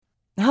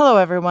Hello,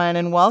 everyone,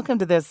 and welcome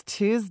to this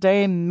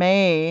Tuesday,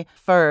 May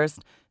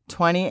 1st,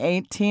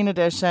 2018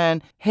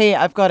 edition. Hey,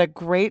 I've got a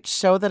great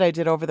show that I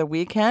did over the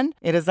weekend.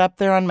 It is up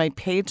there on my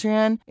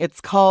Patreon.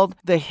 It's called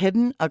The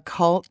Hidden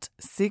Occult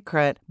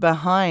Secret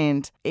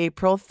Behind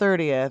April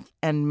 30th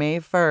and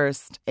May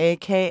 1st,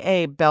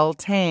 aka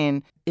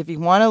Beltane. If you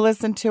want to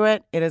listen to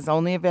it, it is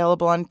only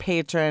available on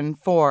Patreon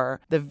for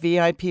the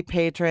VIP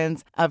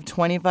patrons of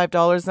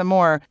 $25 or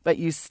more, but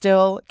you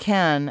still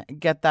can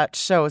get that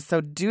show. So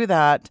do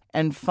that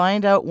and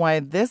find out why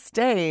this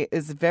day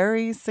is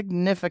very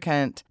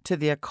significant to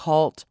the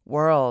occult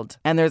world.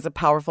 And there's a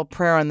powerful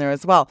prayer on there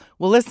as well.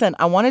 Well, listen,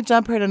 I want to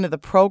jump right into the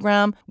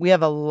program. We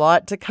have a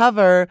lot to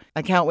cover.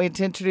 I can't wait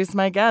to introduce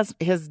my guest.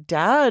 His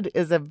dad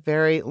is a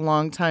very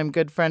long-time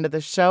good friend of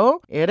the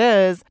show. It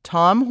is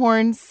Tom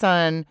Horn's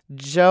son,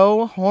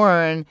 Joe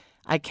Horn.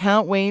 I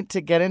can't wait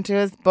to get into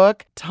his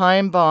book,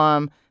 Time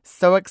Bomb.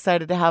 So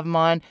excited to have him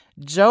on.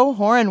 Joe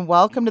Horn,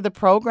 welcome to the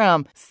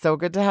program. So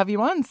good to have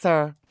you on,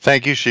 sir.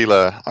 Thank you,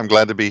 Sheila. I'm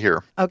glad to be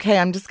here. Okay,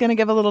 I'm just going to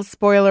give a little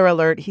spoiler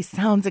alert. He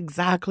sounds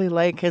exactly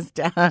like his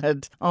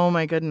dad. Oh,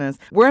 my goodness.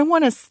 Where I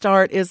want to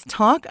start is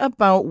talk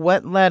about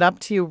what led up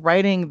to you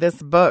writing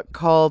this book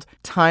called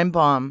Time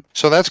Bomb.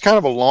 So that's kind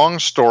of a long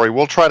story.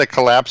 We'll try to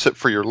collapse it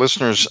for your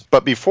listeners.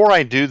 But before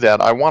I do that,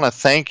 I want to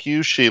thank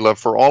you, Sheila,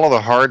 for all of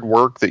the hard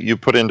work that you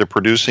put into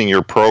producing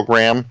your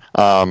program.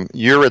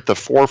 You're at the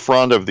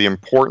forefront of the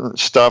important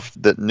stuff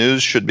that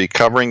news should be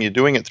covering. You're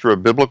doing it through a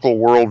biblical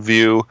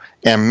worldview.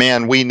 And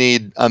man, we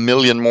need a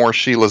million more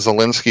Sheila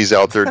Zielinskis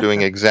out there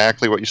doing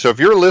exactly what you... So if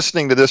you're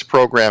listening to this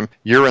program,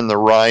 you're in the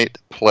right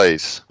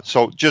place.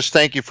 So just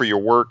thank you for your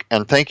work,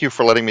 and thank you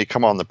for letting me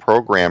come on the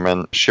program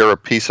and share a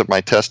piece of my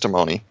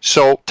testimony.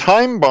 So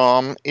Time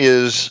Bomb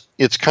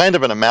it's kind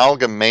of an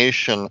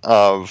amalgamation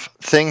of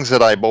things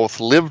that I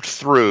both lived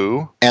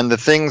through and the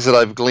things that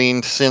I've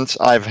gleaned since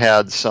I've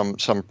had some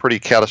pretty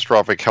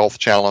catastrophic health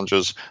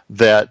challenges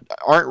that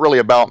aren't really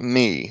about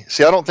me.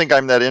 See, I don't think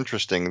I'm that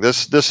interesting.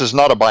 This is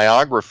not a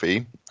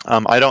biography.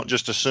 I don't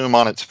just assume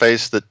on its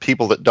face that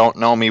people that don't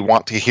know me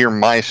want to hear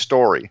my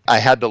story. I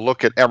had to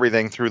look at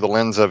everything through the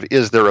lens of,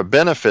 is there a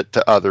benefit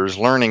to others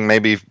learning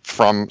maybe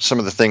from some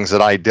of the things that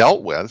I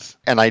dealt with?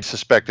 And I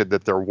suspected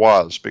that there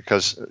was,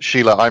 because,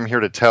 Sheila, I'm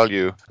here to tell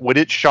you, would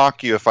it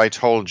shock you if I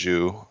told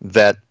you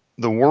that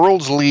the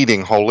world's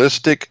leading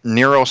holistic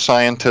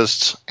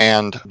neuroscientists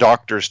and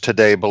doctors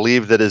today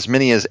believe that as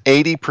many as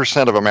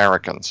 80% of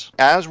Americans,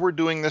 as we're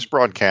doing this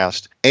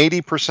broadcast,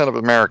 80% of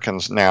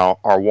Americans now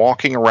are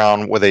walking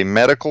around with a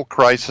medical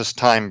crisis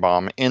time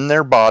bomb in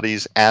their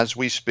bodies as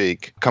we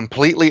speak,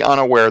 completely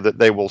unaware that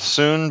they will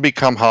soon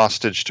become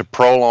hostage to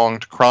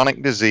prolonged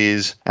chronic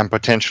disease and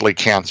potentially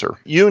cancer.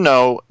 You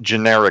know,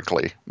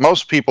 generically,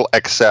 most people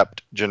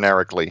accept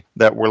generically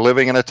that we're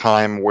living in a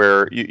time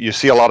where you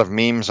see a lot of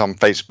memes on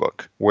Facebook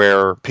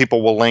where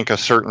people will link a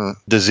certain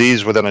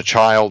disease within a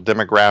child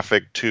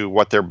demographic to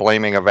what they're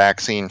blaming a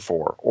vaccine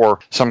for, or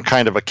some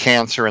kind of a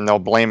cancer, and they'll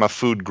blame a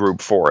food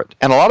group for it.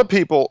 And a lot of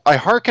people, I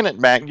hearken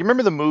it back. You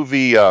remember the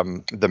movie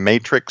The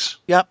Matrix?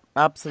 Yep,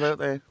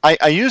 absolutely.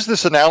 I use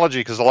this analogy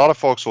because a lot of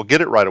folks will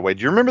get it right away.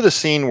 Do you remember the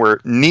scene where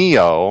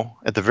Neo,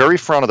 at the very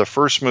front of the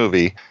first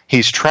movie,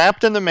 he's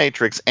trapped in the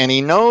Matrix and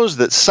he knows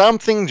that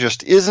something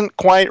just isn't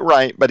quite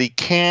right, but he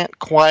can't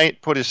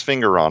quite put his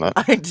finger on it?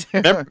 I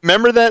do.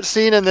 Remember that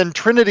scene? And then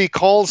Trinity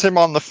calls him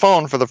on the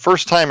phone for the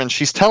first time and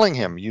she's telling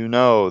him, you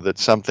know that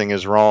something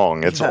is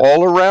wrong. It's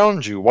all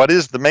around you. What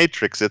is the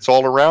Matrix? It's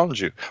all around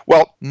you.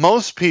 Well,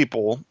 most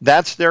people,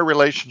 that's their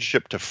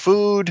relationship to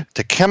food,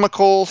 to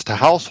chemicals, to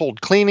household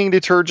cleaning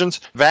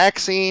detergents,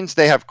 vaccines.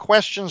 They have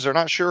questions. They're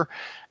not sure.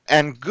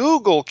 And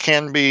Google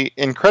can be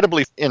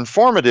incredibly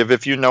informative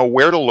if you know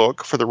where to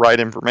look for the right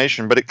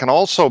information, but it can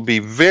also be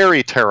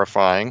very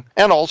terrifying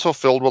and also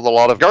filled with a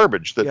lot of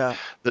garbage that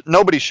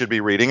nobody should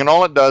be reading. And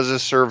all it does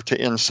is serve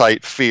to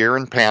incite fear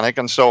and panic.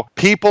 And so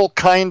people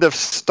kind of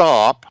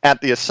stop at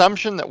the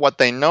assumption that what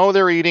they know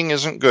they're eating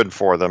isn't good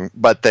for them,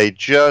 but they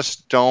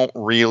just don't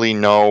really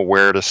know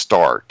where to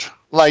start.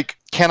 Like,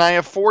 can I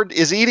afford,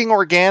 is eating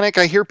organic?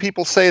 I hear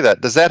people say that.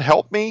 Does that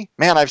help me?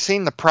 Man, I've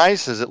seen the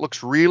prices. It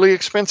looks really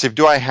expensive.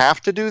 Do I have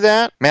to do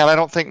that? Man, I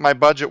don't think my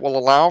budget will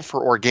allow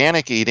for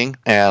organic eating.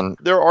 And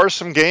there are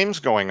some games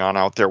going on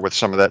out there with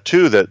some of that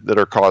too that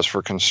are cause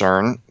for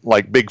concern,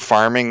 like big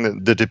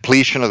farming, the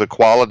depletion of the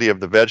quality of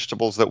the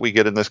vegetables that we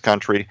get in this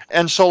country.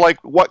 And so,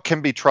 like, what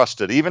can be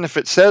trusted? Even if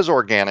it says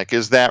organic,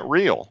 is that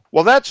real?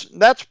 Well,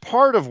 that's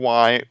part of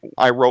why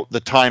I wrote the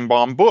Time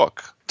Bomb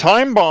book.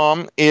 Time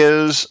Bomb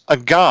is a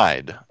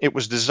guide. It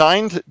was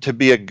designed to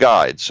be a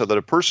guide so that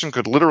a person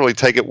could literally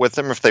take it with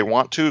them if they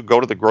want to, go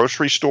to the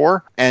grocery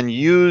store and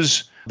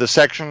use the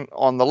section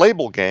on the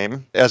label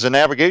game as a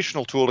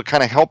navigational tool to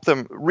kind of help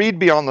them read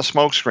beyond the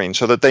smokescreen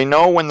so that they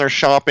know when they're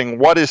shopping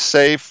what is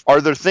safe.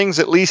 Are there things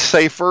at least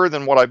safer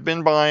than what I've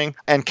been buying?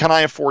 And can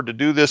I afford to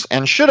do this?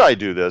 And should I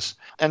do this?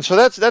 And so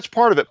that's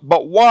part of it.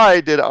 But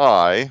why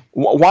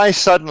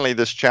suddenly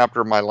this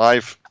chapter of my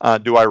life?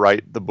 do I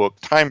write the book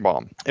Time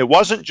Bomb. It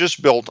wasn't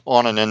just built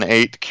on an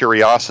innate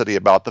curiosity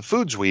about the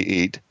foods we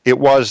eat. It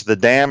was the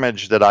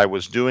damage that I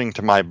was doing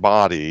to my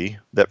body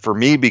that for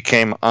me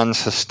became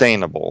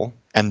unsustainable.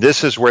 And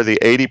this is where the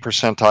 80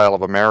 percentile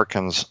of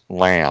Americans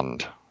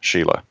land.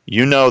 Sheila,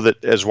 you know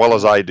that as well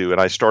as I do, and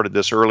I started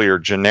this earlier,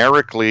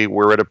 generically,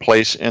 we're at a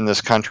place in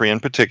this country in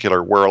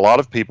particular where a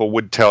lot of people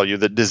would tell you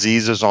that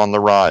disease is on the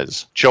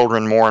rise.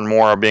 Children more and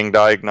more are being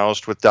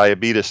diagnosed with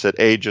diabetes at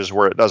ages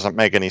where it doesn't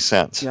make any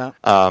sense. Yeah.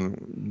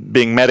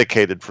 Being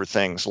medicated for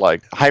things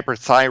like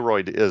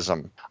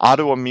hyperthyroidism,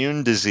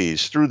 autoimmune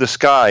disease through the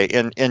sky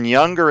in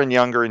younger and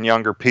younger and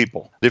younger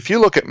people. If you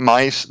look at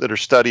mice that are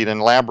studied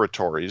in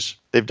laboratories,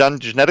 they've done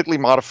genetically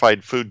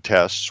modified food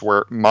tests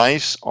where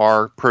mice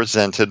are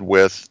presented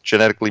with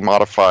genetically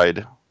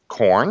modified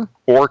corn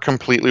or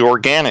completely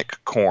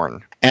organic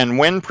corn. And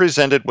when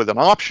presented with an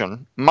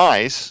option,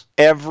 mice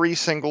every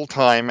single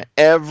time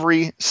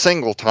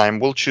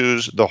will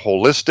choose the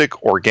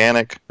holistic,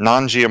 organic,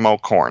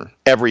 non-GMO corn.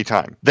 Every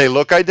time. They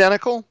look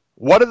identical.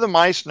 What do the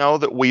mice know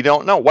that we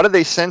don't know? What do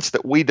they sense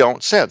that we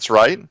don't sense,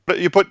 right? But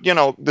you put,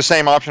 the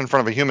same option in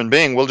front of a human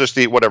being, we'll just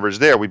eat whatever's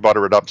there. We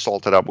butter it up,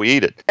 salt it up, we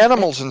eat it.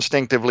 Animals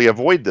instinctively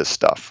avoid this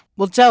stuff.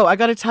 Well, Joe, I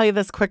got to tell you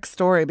this quick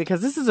story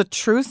because this is a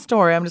true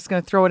story. I'm just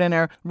going to throw it in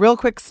there. Real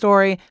quick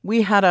story.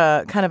 We had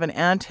a kind of an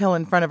anthill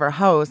in front of our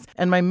house,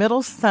 and my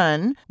middle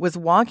son was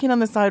walking on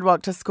the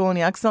sidewalk to school, and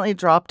he accidentally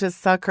dropped his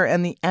sucker,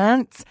 and the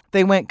ants,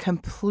 they went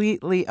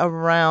completely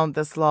around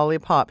this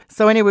lollipop.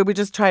 So anyway, we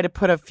just tried to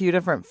put a few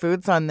different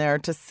foods on there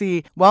to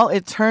see. Well,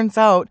 it turns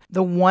out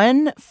the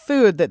one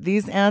food that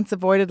these ants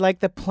avoided like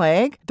the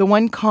plague, the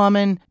one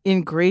common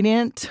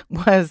ingredient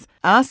was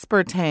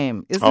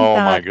aspartame. Isn't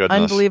that my goodness.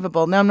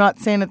 Unbelievable? Now, I'm not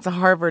saying it's a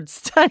Harvard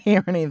study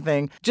or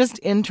anything. Just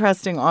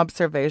interesting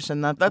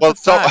observation. That's a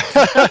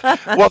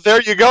fact. Well,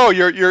 there you go.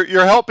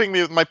 You're helping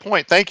me with my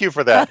point. Thank you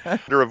for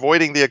that. They're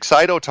avoiding the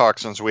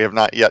excitotoxins we have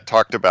not yet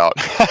talked about.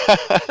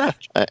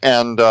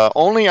 And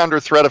only under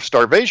threat of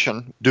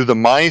starvation do the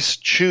mice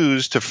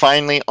choose to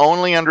finally,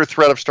 only under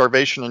threat of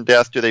starvation and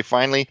death, do they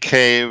finally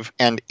cave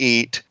and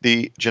eat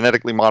the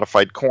genetically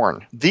modified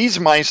corn. These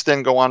mice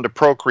then go on to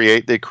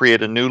procreate. They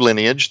create a new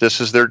lineage.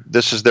 This is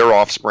their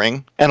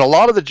offspring. And a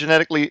lot of the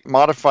genetically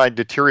modified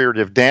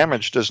deteriorative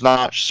damage does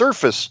not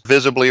surface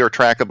visibly or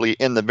trackably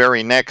in the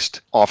very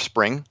next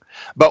offspring.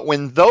 But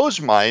when those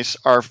mice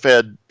are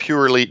fed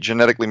purely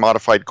genetically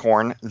modified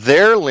corn,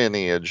 their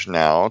lineage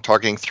now,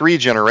 talking 3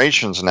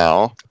 generations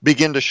now,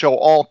 begin to show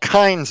all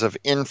kinds of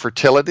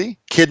infertility,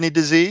 kidney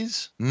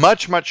disease,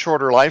 much, much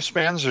shorter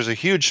lifespans. There's a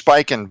huge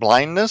spike in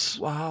blindness.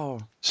 Wow.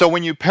 So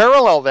when you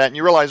parallel that and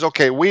you realize,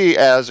 okay, we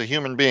as a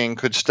human being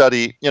could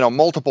study,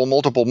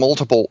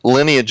 multiple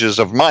lineages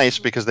of mice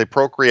because they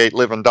procreate,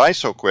 live, and die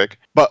so quick.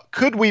 But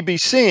could we be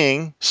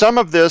seeing some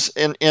of this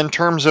in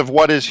terms of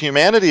what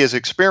humanity is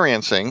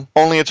experiencing,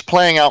 only it's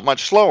playing out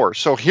much slower?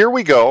 So here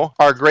we go.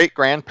 Our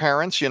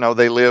great-grandparents,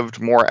 they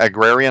lived more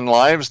agrarian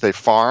lives. They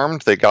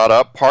farmed. They got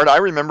up. I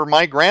remember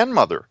my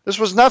grandmother. This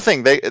was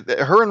nothing.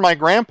 Her and my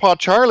grandpa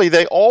Charlie,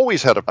 they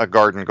always had a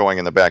garden going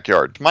in the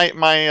backyard.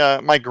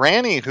 My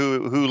granny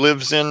who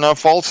lives in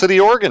Falls City,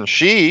 Oregon,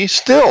 she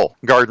still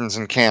gardens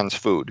and cans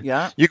food.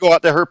 Yeah. You go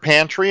out to her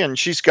pantry and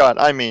she's got,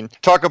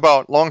 talk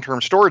about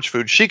long-term storage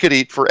food. She could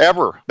eat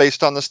forever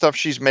based on the stuff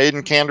she's made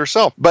and canned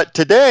herself. But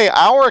today,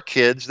 our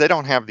kids, they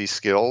don't have these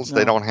skills. No.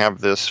 They don't have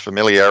this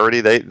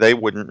familiarity. They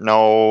wouldn't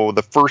know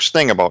the first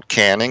thing about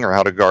canning or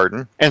how to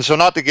garden. And so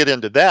not to get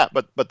into that,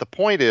 but the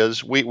point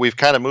is we've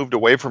kind of moved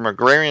away from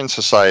agrarian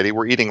society.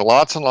 We're eating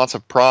lots and lots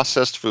of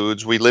processed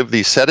foods. We live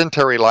these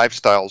sedentary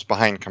lifestyles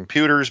behind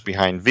computers,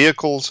 behind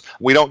vehicles.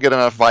 We don't get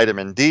enough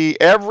vitamin D.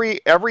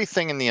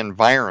 Everything in the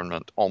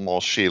environment,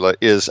 almost, Sheila,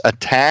 is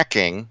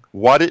attacking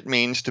what it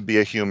means to be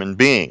a human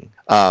being.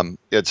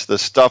 It's the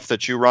stuff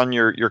that you run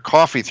your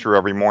coffee through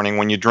every morning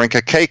when you drink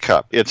a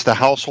K-cup. It's the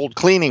household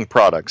cleaning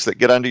products that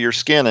get under your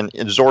skin and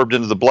absorbed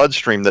into the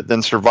bloodstream that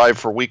then survive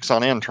for weeks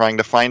on end trying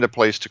to find a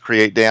place to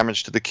create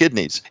damage to the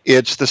kidneys.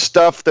 It's the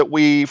stuff that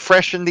we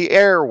freshen the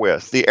air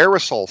with, the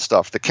aerosol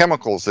stuff, the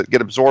chemicals that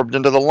get absorbed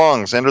into the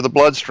lungs, enter the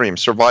bloodstream,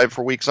 survive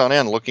for weeks on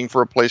end looking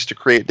for a place to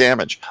create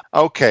damage.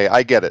 Okay,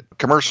 I get it.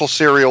 Commercial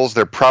cereals,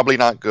 they're probably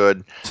not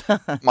good.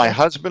 My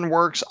husband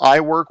works, I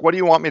work. What do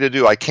you want me to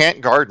do? I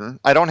can't garden.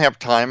 I don't have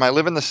time. I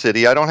live in the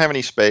city. I don't have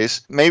any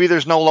space. Maybe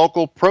there's no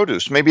local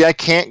produce. Maybe I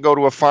can't go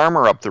to a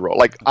farmer up the road.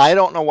 I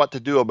don't know what to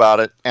do about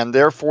it, and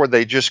therefore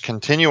they just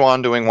continue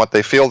on doing what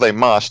they feel they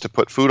must to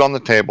put food on the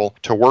table,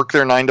 to work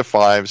their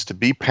 9-to-5s, to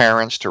be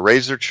parents, to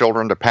raise their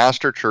children, to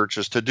pastor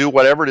churches, to do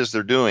whatever it is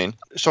they're doing.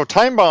 So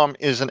Time Bomb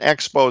is an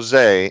expose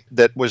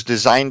that was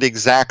designed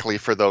exactly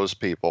for those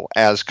people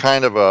as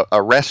kind of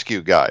a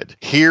rescue guide.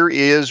 Here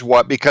is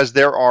because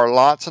there are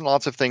lots and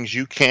lots of things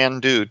you can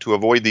do to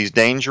avoid these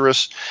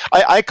dangerous,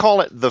 I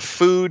call it the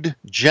food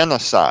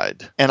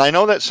genocide. And I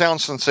know that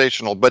sounds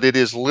sensational, but it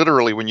is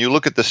literally, when you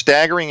look at the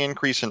staggering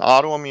increase in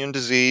autoimmune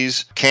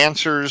disease,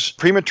 cancers,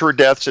 premature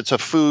deaths, it's a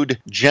food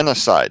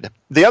genocide.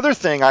 The other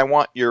thing I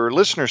want your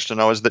listeners to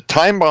know is that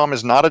Time Bomb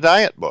is not a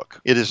diet book.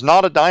 It is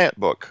not a diet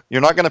book.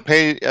 You're not going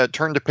to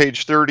turn to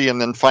page 30 and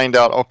then find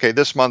out, okay,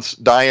 this month's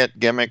diet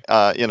gimmick,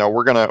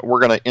 we're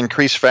gonna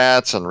increase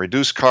fats and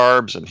reduce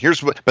carbs, and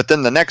here's what. But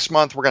then the next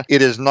month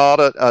It is not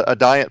a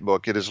diet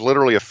book. It is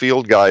literally a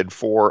field guide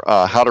for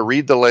how to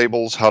read the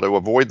labels, how to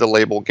avoid the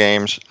label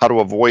games, how to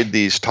avoid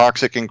these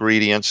toxic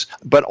ingredients.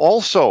 But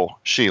also,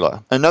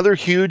 Sheila, another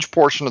huge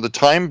portion of the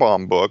Time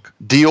Bomb book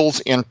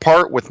deals in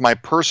part with my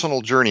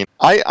personal journey.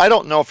 I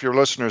don't know if your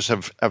listeners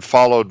have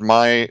followed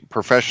my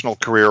professional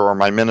career or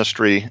my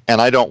ministry, and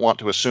I don't want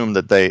to assume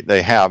that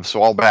they have,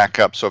 so I'll back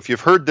up. So if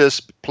you've heard this,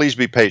 please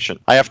be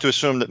patient. I have to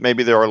assume that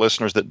maybe there are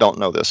listeners that don't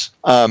know this.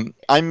 I'm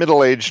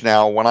middle-aged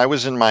now. When I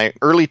was in my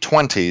early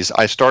 20s,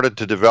 I started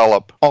to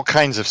develop all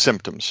kinds of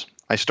symptoms.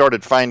 I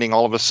started finding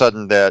all of a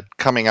sudden that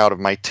coming out of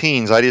my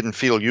teens, I didn't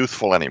feel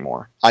youthful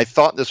anymore. I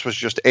thought this was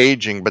just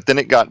aging, but then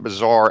it got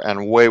bizarre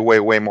and way,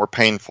 way, way more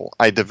painful.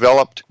 I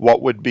developed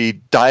what would be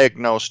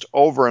diagnosed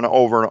over and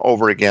over and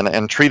over again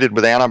and treated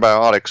with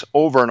antibiotics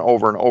over and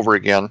over and over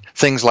again.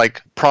 Things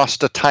like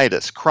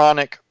prostatitis,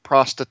 chronic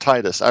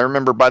prostatitis. I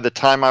remember by the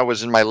time I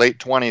was in my late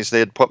 20s, they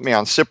had put me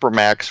on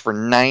Cipramax for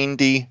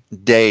 90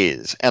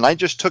 days, and I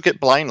just took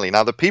it blindly.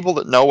 Now, the people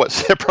that know what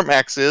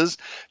Cipramax is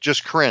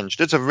just cringed.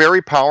 It's a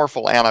very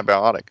powerful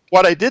antibiotic.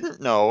 What I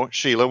didn't know,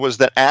 Sheila, was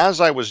that as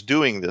I was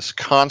doing this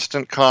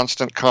constant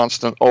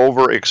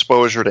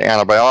overexposure to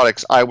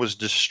antibiotics, I was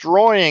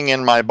destroying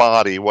in my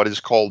body what is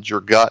called your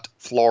gut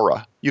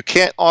flora. You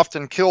can't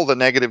often kill the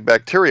negative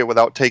bacteria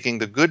without taking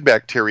the good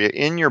bacteria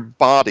in your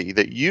body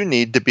that you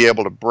need to be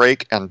able to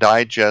break and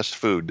digest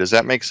food. Does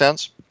that make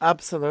sense?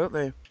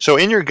 Absolutely. So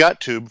in your gut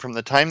tube, from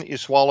the time that you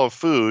swallow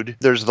food,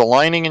 there's the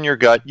lining in your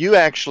gut. You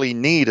actually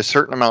need a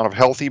certain amount of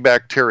healthy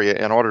bacteria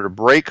in order to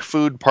break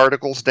food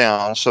particles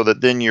down so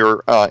that then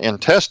your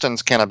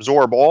intestines can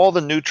absorb all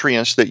the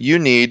nutrients that you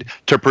need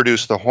to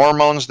produce the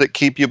hormones that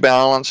keep you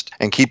balanced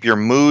and keep your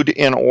mood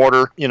in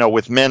order.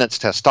 With men, it's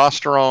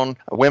testosterone.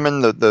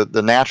 Women,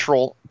 the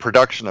natural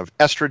production of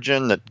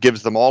estrogen that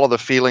gives them all of the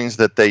feelings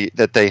that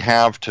they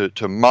have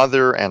to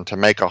mother and to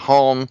make a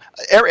home.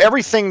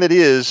 Everything that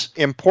is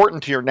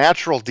important to your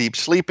natural deep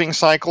sleeping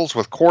cycles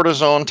with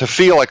cortisone to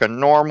feel like a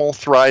normal,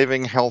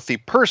 thriving, healthy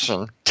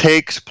person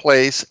takes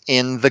place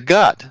in the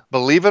gut.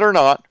 Believe it or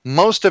not,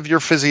 most of your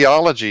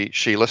physiology,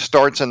 Sheila,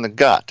 starts in the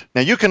gut.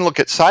 Now, you can look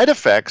at side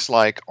effects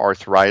like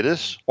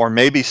arthritis, or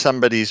maybe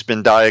somebody's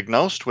been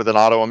diagnosed with an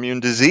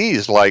autoimmune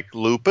disease like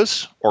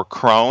lupus or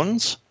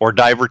Crohn's or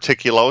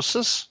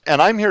diverticulosis.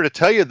 And I'm here to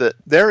tell you that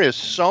there is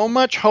so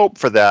much hope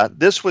for that.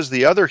 This was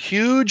the other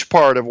huge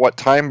part of what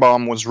Time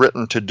Bomb was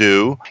written to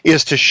do,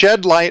 is to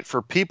shed light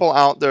for people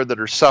out there that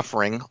are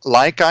suffering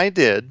like I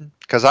did,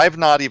 because I've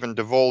not even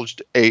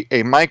divulged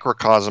a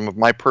microcosm of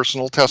my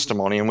personal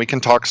testimony, and we can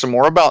talk some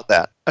more about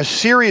that. A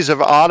series of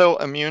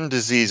autoimmune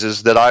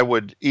diseases that I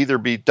would either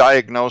be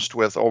diagnosed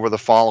with over the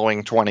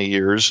following 20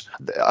 years,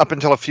 up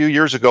until a few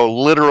years ago,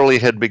 literally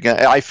had begun.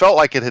 I felt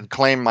like it had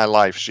claimed my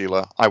life,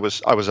 Sheila. I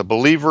was a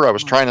believer. I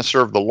was trying to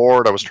serve the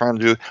Lord. I was trying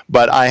to do,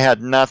 but I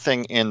had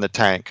nothing in the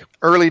tank.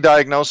 Early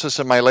diagnosis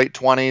in my late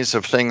 20s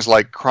of things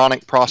like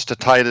chronic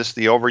prostatitis,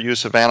 the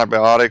overuse of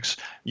antibiotics.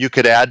 You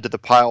could add to the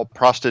pile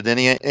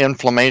prostatinia,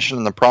 inflammation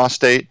in the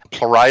prostate,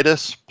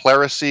 pleuritis,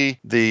 pleurisy,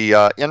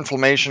 the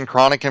inflammation,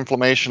 chronic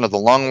inflammation of the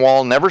lung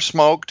wall. Never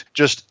smoked,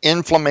 just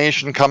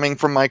inflammation coming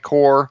from my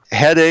core,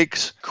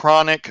 headaches,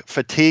 chronic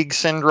fatigue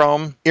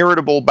syndrome,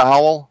 irritable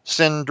bowel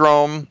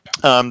syndrome.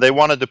 They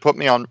wanted to put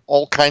me on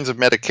all kinds of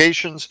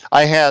medications.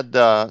 I had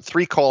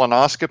 3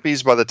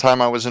 colonoscopies by the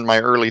time I was in my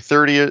early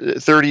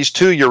 30s,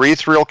 2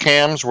 urethral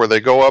cams where they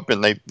go up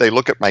and they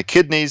look at my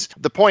kidneys.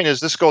 The point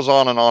is, this goes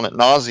on and on ad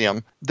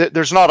nauseum.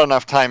 There's not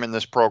enough time in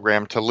this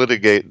program to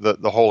litigate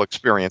the whole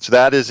experience.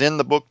 That is in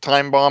the book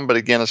Time Bomb, but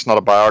again, it's not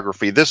a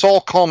biography. This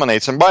all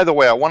culminates, and by the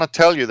way, I want to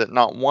tell you that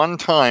not one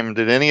time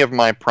did any of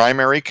my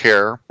primary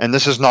care, and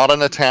this is not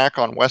an attack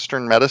on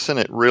Western medicine,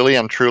 it really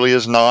and truly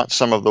is not.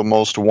 Some of the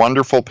most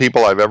wonderful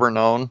people I've ever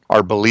known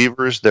are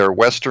believers, they're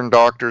Western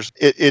doctors.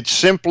 It's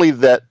simply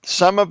that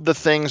some of the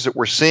things that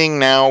we're seeing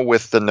now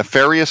with the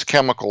nefarious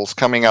chemicals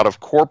coming out of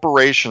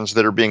corporations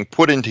that are being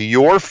put into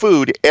your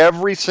food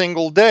every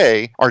single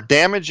day are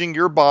damaging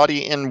your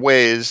body in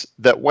ways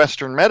that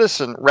Western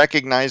medicine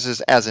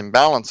recognizes as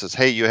imbalances.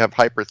 Hey, you have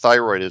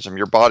hyperthyroidism.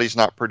 Your body's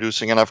not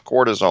producing enough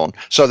cortisone.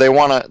 So they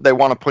want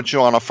to put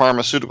you on a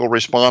pharmaceutical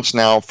response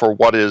now for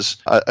what is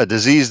a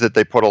disease that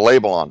they put a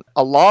label on.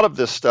 A lot of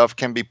this stuff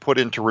can be put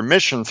into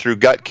remission through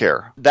gut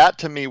care. That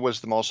to me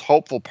was the most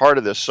hopeful part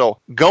of this. So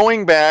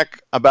going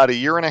back about a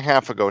year and a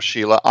half ago,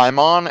 Sheila, I'm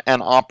on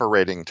an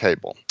operating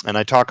table, and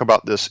I talk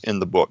about this in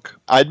the book.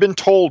 I'd been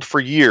told for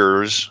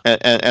years,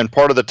 and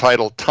part of the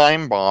title, Time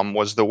time bomb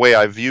was the way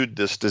I viewed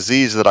this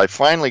disease that I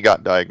finally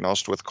got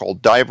diagnosed with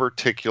called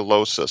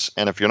diverticulosis.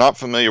 And if you're not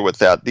familiar with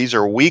that, these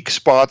are weak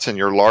spots in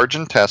your large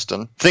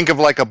intestine. Think of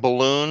like a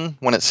balloon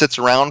when it sits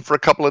around for a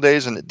couple of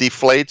days and it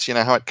deflates. You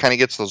know how it kind of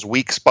gets those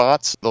weak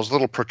spots, those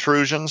little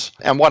protrusions?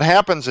 And what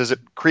happens is it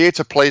creates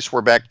a place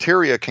where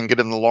bacteria can get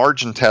in the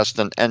large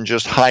intestine and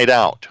just hide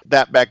out.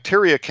 That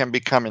bacteria can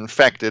become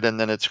infected, and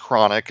then it's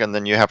chronic, and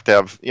then you have to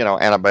have,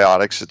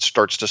 antibiotics. It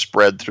starts to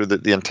spread through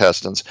the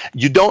intestines.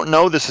 You don't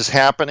know this is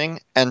happening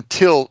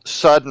until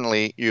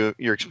suddenly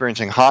you're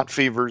experiencing hot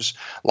fevers,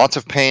 lots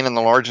of pain in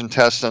the large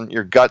intestine,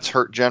 your guts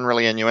hurt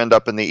generally, and you end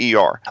up in the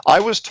ER. I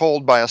was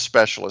told by a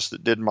specialist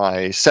that did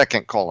my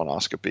second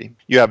colonoscopy,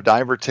 you have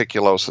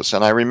diverticulosis.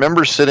 And I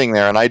remember sitting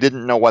there, and I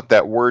didn't know what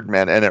that word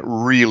meant, and it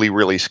really,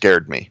 really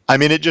scared me. I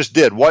mean, it just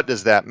did. What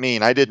does that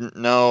mean? I didn't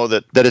know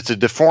that it's a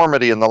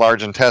deformity in the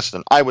large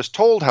intestine. I was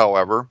told,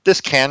 however,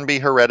 this can be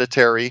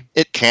hereditary.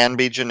 It can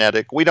be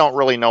genetic. We don't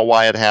really know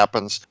why it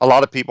happens. A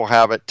lot of people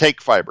have it.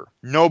 Take fiber.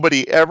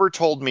 Nobody ever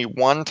told me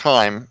one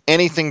time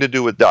anything to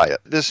do with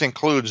diet. This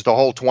includes the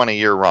whole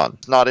 20-year run.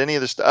 Not any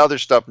of this other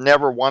stuff.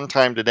 Never one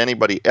time did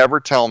anybody ever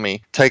tell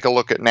me, take a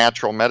look at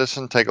natural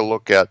medicine, take a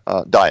look at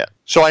diet.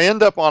 So I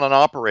end up on an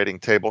operating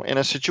table in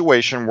a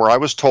situation where I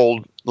was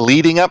told,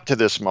 leading up to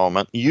this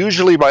moment,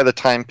 usually by the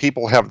time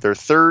people have their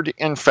third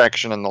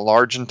infection in the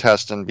large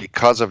intestine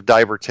because of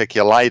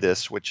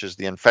diverticulitis, which is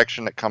the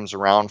infection that comes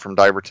around from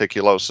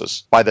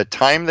diverticulosis, by the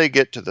time they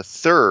get to the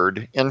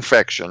third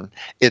infection,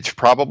 it's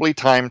probably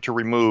time to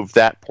remove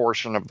that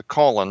portion of the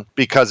colon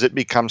because it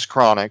becomes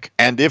chronic.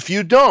 And if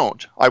you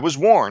don't, I was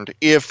warned,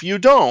 if you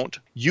don't,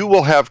 you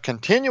will have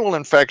continual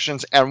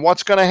infections, and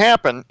what's going to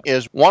happen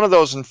is one of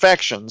those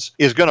infections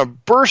is going to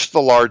burst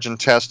the large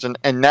intestine,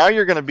 and now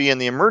you're going to be in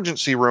the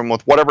emergency room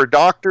with whatever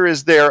doctor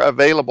is there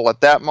available at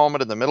that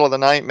moment in the middle of the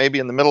night, maybe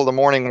in the middle of the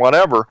morning,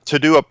 whatever, to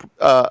do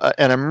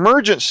an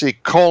emergency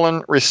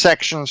colon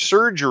resection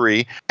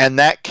surgery, and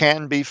that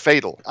can be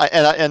fatal.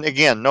 And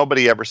again,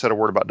 nobody ever said a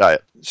word about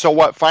diet. So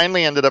what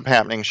finally ended up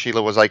happening,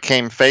 Sheila, was I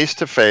came face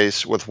to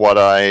face with what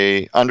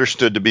I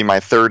understood to be my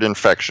third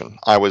infection.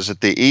 I was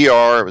at the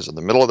ER, it was in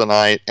the middle of the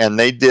night, and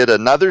they did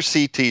another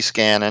CT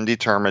scan and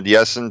determined,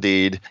 yes,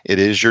 indeed, it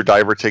is your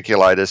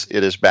diverticulitis,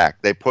 it is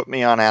back. They put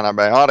me on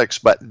antibiotics,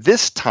 but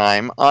this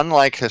time,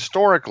 unlike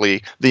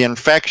historically, the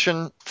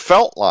infection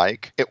felt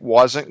like it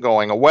wasn't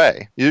going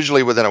away.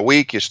 Usually within a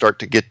week, you start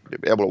to get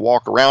able to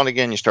walk around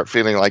again, you start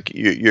feeling like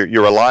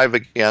you're alive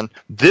again.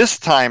 This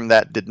time,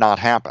 that did not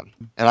happen.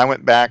 And I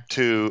went back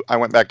to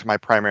my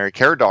primary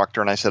care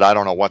doctor and I said, I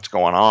don't know what's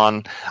going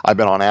on. I've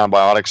been on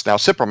antibiotics now,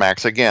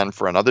 Cipromax again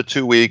for another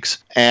 2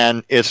 weeks,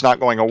 and it's not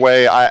going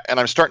away. And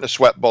I'm starting to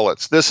sweat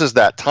bullets. This is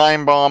that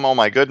time bomb. Oh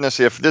my goodness!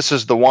 If this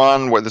is the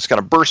one where it's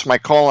going to burst my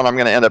colon, I'm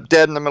going to end up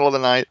dead in the middle of the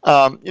night.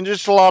 And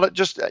just a lot of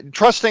just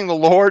trusting the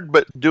Lord,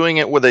 but doing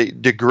it with a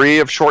degree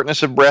of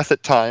shortness of breath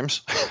at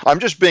times. I'm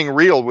just being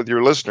real with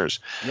your listeners.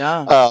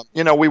 Yeah.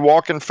 We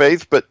walk in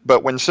faith,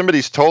 but when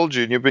somebody's told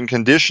you and you've been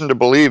conditioned to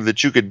believe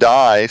that you could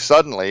die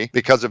suddenly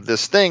because of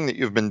this thing that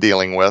you've been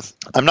dealing with,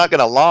 I'm not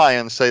going to lie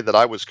and say that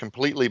I was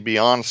completely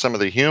beyond some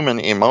of the human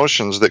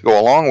emotions that go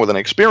along with an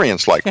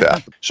experience like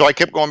that. So I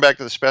kept going back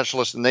to the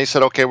specialist, and they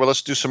said, okay, well,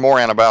 let's do some more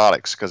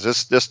antibiotics because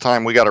this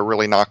time we got to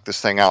really knock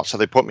this thing out. So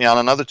they put me on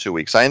another 2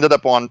 weeks. I ended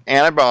up on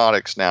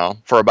antibiotics now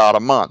for about a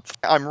month.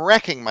 I'm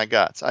wrecking my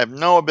guts. I have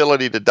no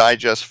ability to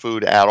digest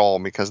food at all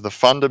because the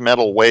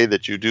fundamental way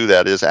that you do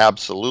that is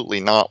absolutely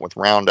not with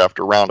round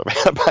after round of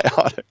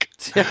antibiotic.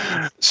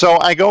 So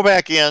I go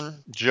back in,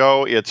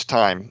 Joe, it's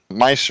time.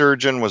 My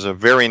surgeon was a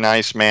very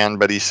nice man,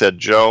 but he said,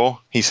 Joe,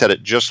 he said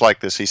it just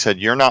like this. He said,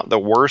 you're not the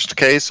worst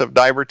case of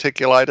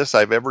diverticulitis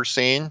I've ever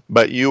seen,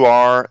 but you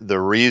are the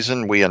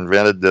reason we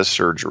invented this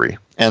surgery.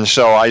 And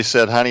so I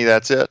said, honey,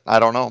 that's it. I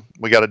don't know.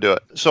 We got to do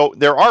it. So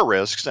there are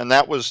risks, and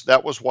that was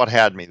what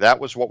had me. That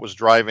was what was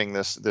driving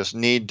this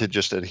need to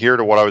just adhere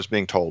to what I was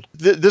being told.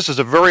 This is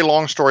a very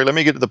long story. Let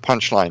me get to the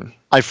punchline.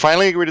 I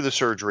finally agreed to the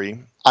surgery.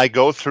 I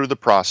go through the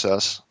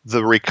process.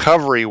 The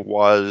recovery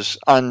was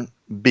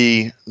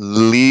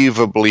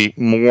unbelievably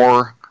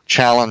more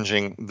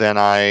challenging than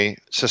I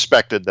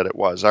suspected that it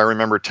was. I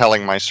remember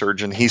telling my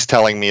surgeon, he's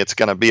telling me it's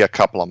going to be a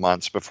couple of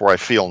months before I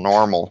feel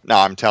normal.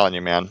 Now, I'm telling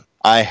you, man,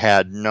 I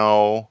had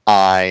no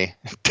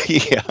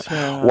idea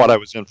what I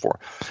was in for.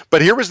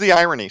 But here was the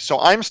irony. So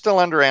I'm still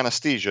under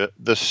anesthesia.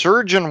 The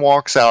surgeon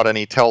walks out and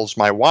he tells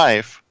my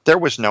wife there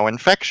was no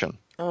infection.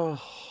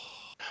 Oh.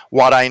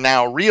 What I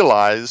now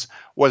realize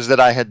was that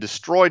I had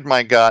destroyed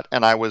my gut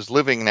and I was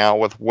living now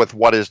with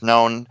what is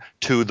known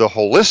to the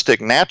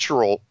holistic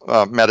natural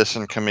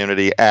medicine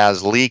community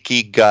as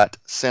leaky gut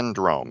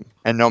syndrome.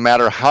 And no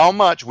matter how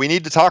much, we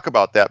need to talk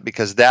about that,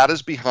 because that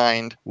is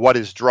behind what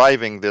is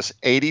driving this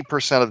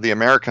 80% of the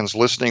Americans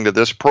listening to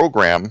this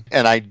program.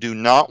 And I do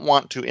not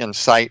want to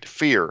incite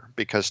fear,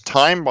 because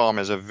Time Bomb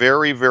is a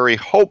very, very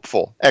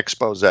hopeful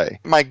expose.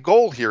 My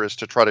goal here is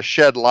to try to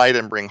shed light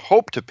and bring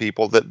hope to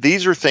people that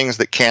these are things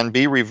that can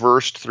be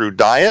reversed through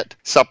diet,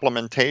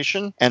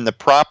 supplementation, and the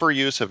proper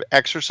use of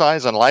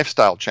exercise and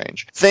lifestyle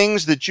change.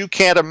 Things that you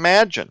can't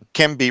imagine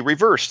can be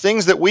reversed.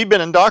 Things that we've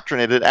been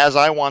indoctrinated, as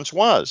I once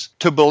was,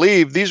 to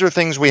believe these are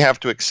things we have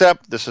to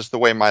accept. This is the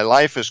way my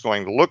life is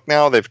going to look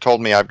now. They've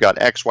told me I've got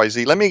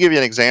XYZ. Let me give you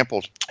an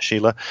example,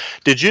 Sheila.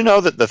 Did you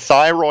know that the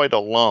thyroid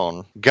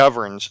alone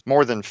governs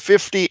more than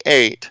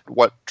 58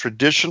 what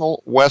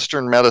traditional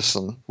Western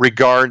medicine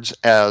regards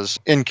as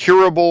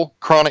incurable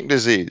chronic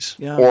disease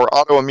or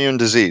autoimmune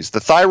disease? The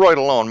thyroid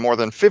alone, more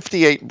than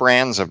 58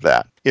 brands of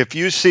that. If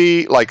you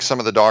see, like some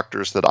of the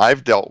doctors that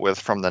I've dealt with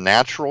from the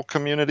natural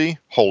community,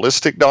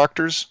 holistic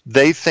doctors,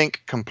 they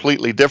think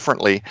completely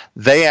differently.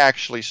 They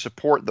actually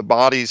support the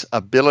body's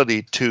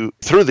ability to,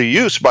 through the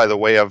use, by the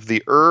way, of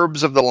the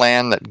herbs of the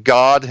land that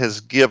God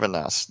has given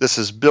us, this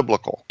is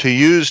biblical, to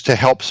use to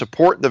help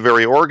support the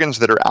very organs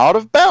that are out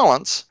of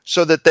balance,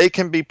 so that they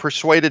can be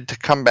persuaded to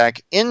come back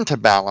into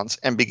balance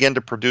and begin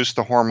to produce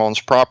the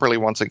hormones properly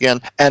once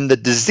again. And the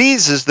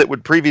diseases that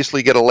would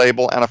previously get a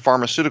label and a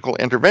pharmaceutical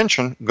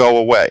intervention go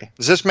away.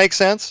 Does this make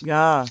sense?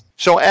 Yeah.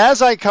 So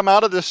as I come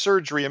out of this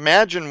surgery,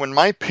 imagine when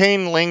my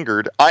pain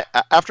lingered,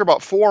 after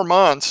about 4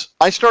 months,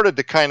 I started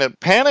to kind of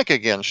panic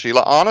again,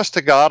 Sheila. Honest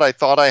to God, I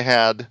thought I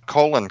had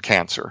colon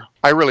cancer.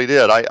 I really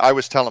did. I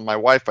was telling my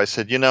wife, I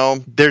said,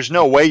 there's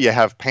no way you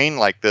have pain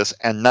like this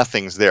and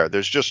nothing's there.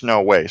 There's just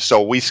no way.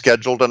 So we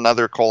scheduled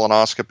another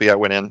colonoscopy. I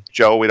went in,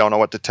 Joe, we don't know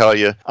what to tell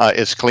you.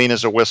 It's clean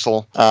as a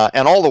whistle.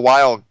 And all the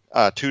while,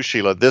 too,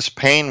 Sheila, this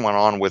pain went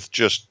on with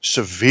just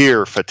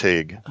severe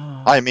fatigue.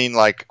 Oh. I mean,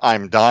 like,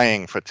 I'm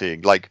dying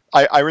fatigue. Like,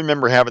 I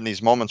remember having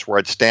these moments where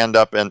I'd stand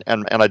up and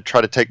I'd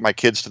try to take my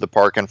kids to the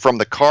park, and from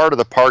the car to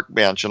the park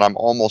bench, and I'm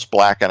almost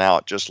blacking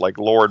out, just like,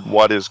 Lord,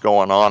 what is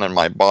going on in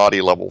my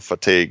body level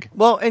fatigue?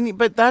 Well,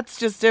 but that's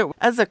just it.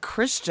 As a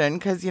Christian,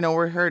 because,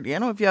 we're heard,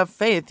 if you have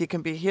faith, you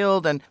can be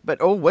healed. But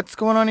what's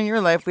going on in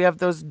your life? We have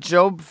those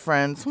Job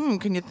friends.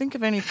 Can you think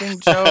of anything,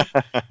 Job?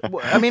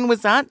 I mean,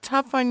 was that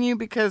tough on you?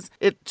 Because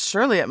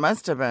surely it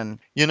must have been.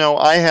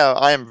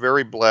 I am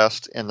very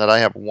blessed in that I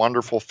have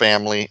wonderful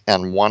family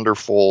and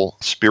wonderful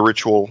spiritual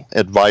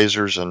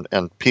advisors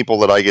and people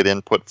that I get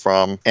input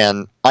from.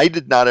 And I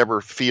did not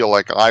ever feel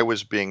like I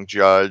was being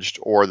judged,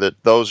 or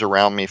that those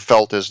around me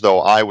felt as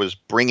though I was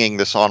bringing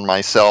this on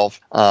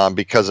myself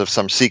because of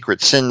some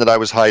secret sin that I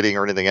was hiding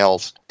or anything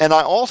else. And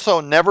I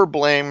also never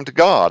blamed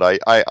God.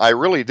 I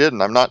really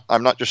didn't. I'm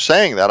not just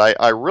saying that.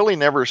 I really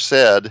never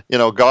said,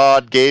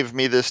 God gave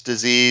me this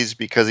disease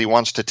because he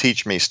wants to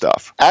teach me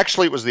stuff.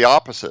 Actually, it was the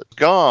opposite.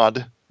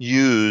 God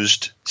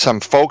used some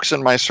folks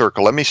in my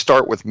circle. Let me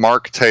start with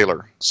Mark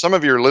Taylor. Some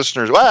of your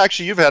listeners, well,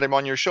 actually, you've had him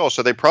on your show,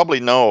 so they probably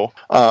know.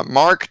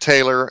 Mark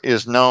Taylor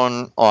is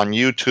known on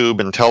YouTube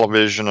and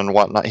television and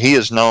whatnot. He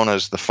is known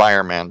as the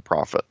Fireman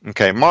Prophet.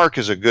 Okay, Mark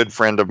is a good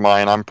friend of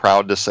mine. I'm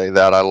proud to say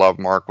that. I love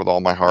Mark with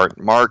all my heart.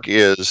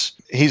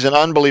 He's an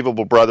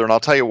unbelievable brother, and I'll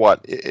tell you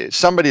what,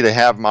 somebody to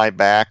have my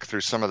back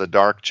through some of the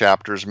dark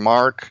chapters.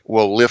 Mark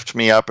will lift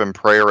me up in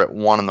prayer at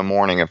 1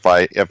 a.m.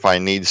 if I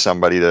need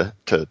somebody to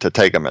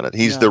take a minute.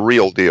 He's the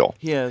real deal.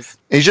 He is.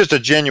 He's just a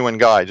genuine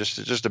guy,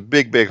 just a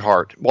big, big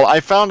heart. Well, I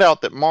found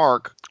out that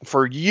Mark,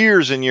 for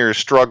years and years,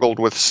 struggled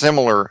with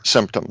similar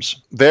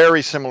symptoms.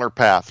 Very similar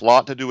path. A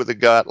lot to do with the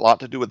gut, a lot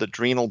to do with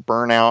adrenal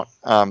burnout.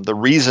 The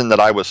reason that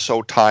I was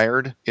so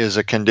tired is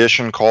a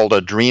condition called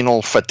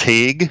adrenal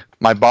fatigue.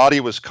 My body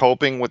was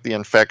coping with the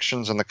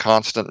infections and the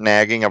constant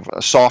nagging of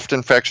a soft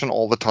infection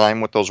all the time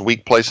with those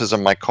weak places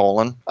in my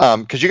colon.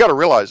 Because you got to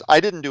realize, I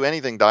didn't do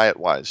anything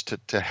diet-wise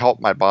to help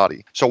my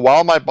body. So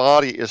while my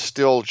body is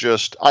still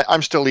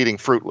I'm still eating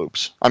Fruit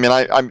Loops. I mean,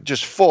 I'm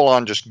just full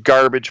on just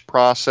garbage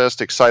processed,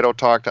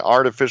 excitotoxic,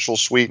 artificial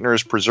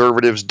sweeteners,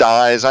 preservatives,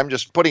 dyes. I'm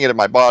just putting it in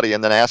my body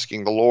and then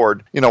asking the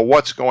Lord,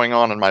 what's going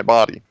on in my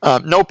body.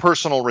 No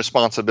personal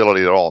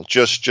responsibility at all.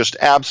 Just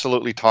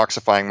absolutely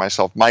toxifying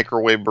myself,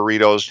 microwave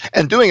burritos.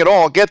 And doing it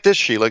all, get this,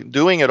 Sheila,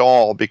 doing it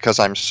all because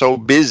I'm so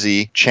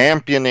busy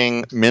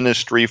championing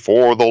ministry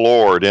for the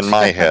Lord in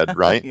my head,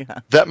 right? Yeah.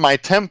 That my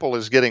temple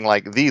is getting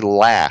like the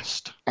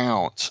last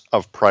ounce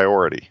of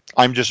priority.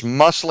 I'm just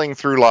muscling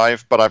through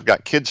life, but I've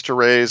got kids to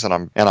raise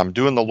and I'm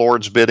doing the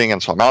Lord's bidding,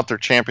 and so I'm out there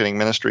championing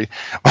ministry.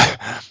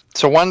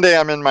 So one day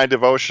I'm in my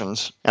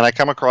devotions and I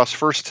come across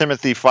 1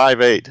 Timothy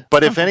 5:8.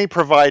 But if any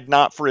provide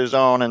not for his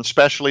own, and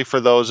especially for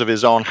those of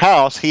his own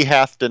house, he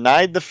hath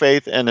denied the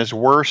faith and is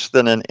worse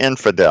than an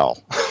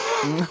infidel.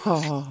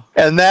 Oh.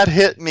 And that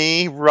hit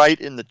me right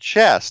in the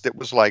chest. It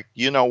was like,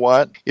 you know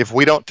what? If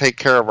we don't take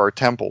care of our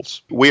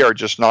temples, we are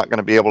just not going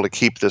to be able to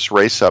keep this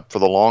race up for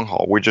the long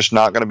haul. We're just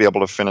not going to be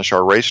able to finish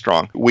our race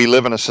strong. We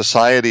live in a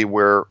society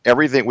where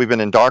we've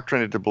been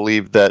indoctrinated to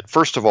believe that,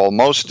 first of all,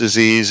 most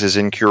disease is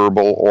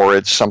incurable or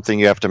it's something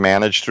you have to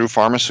manage through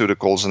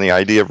pharmaceuticals, and the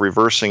idea of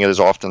reversing it is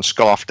often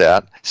scoffed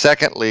at.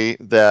 Secondly,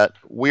 that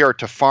we are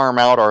to farm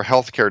out our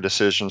healthcare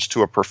decisions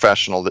to a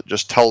professional that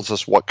just tells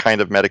us what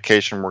kind of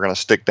medication we're going to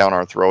stick down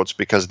our throats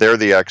because they're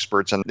the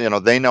experts and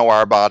they know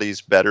our bodies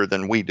better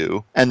than we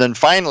do. And then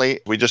finally,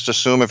 we just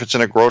assume if it's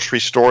in a grocery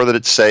store that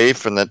it's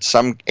safe and that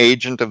some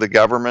agent of the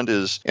government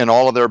is in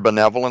all of their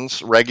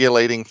benevolence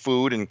regulating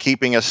food and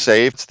keeping us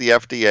safe. It's the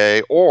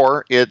FDA,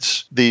 or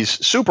it's these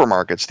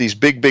supermarkets, these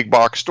big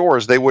box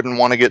stores. They wouldn't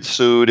want to get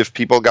sued if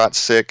people got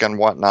sick and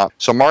whatnot.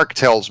 So Mark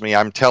tells me,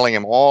 I'm telling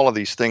him all of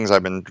these things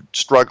I've been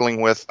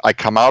struggling with. I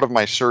come out of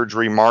my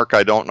surgery, Mark,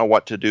 I don't know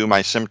what to do.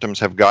 My symptoms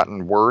have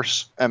gotten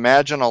worse.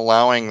 Imagine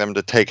allowing them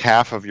to take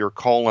half of your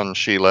colon,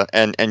 Sheila,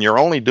 and you're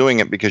only doing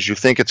it because you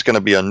think it's going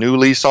to be a new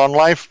lease on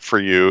life for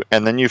you,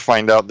 and then you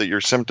find out that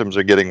your symptoms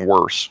are getting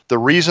worse. The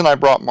reason I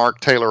brought Mark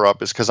Taylor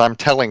up is because I'm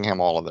telling him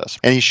all of this.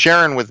 And he's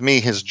sharing with me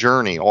his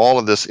journey, all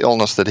of this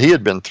illness that he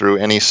had been through,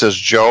 and he says,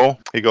 Joe,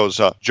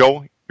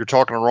 Joe, you're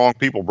talking to the wrong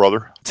people,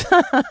 brother.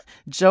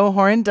 Joe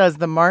Horn does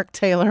the Mark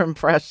Taylor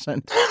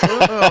impression.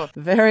 Ooh,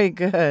 very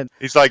good.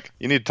 He's like,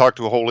 you need to talk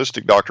to a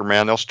holistic doctor,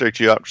 man. They'll straight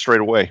you up straight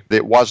away.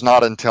 It was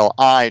not until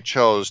I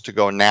chose to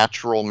go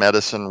natural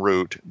medicine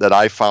route that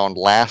I found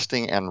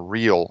lasting and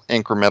real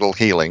incremental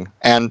healing.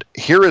 And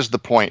here is the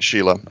point,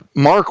 Sheila.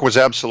 Mark was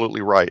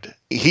absolutely right.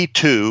 He,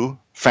 too,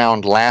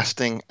 found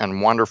lasting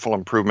and wonderful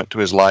improvement to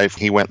his life.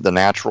 He went the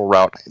natural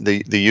route,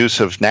 the use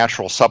of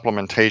natural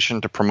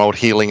supplementation to promote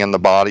healing in the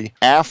body.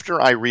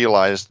 After I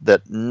realized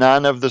that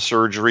none of the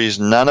surgeries,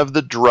 none of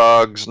the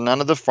drugs,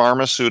 none of the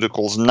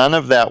pharmaceuticals, none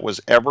of that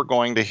was ever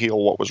going to heal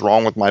what was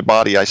wrong with my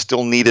body, I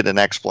still needed an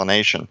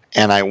explanation.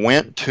 And I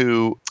went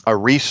to a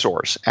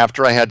resource.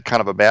 After I had kind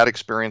of a bad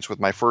experience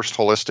with my first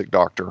holistic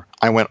doctor,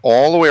 I went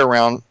all the way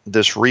around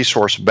this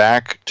resource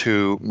back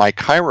to my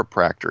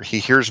chiropractor. He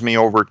hears me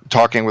over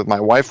talking with my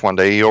wife one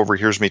day. He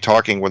overhears me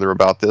talking with her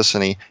about this,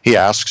 and he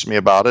asks me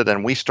about it,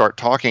 and we start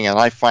talking, and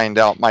I find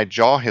out my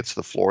jaw hits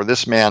the floor.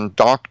 This man,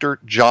 Dr.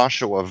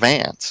 Joshua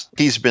Vance,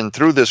 he's been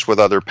through this with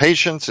other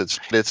patients.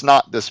 It's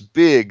not this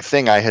big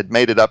thing. I had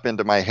made it up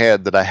into my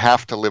head that I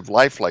have to live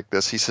life like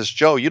this. He says,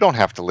 Joe, you don't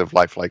have to live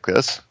life like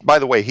this. By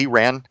the way, he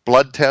ran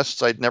blood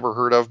tests I'd never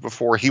heard of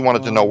before. He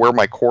wanted to know where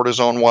my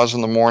cortisone was in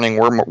the morning,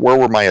 where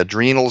were my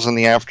adrenals in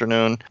the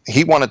afternoon.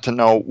 He wanted to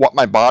know what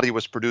my body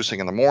was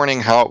producing in the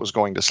morning, how it was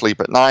going to sleep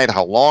at night,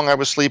 how long I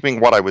was sleeping,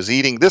 what I was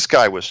eating. This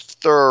guy was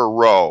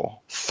thorough.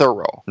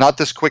 Not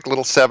this quick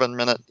little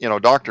 7-minute,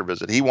 doctor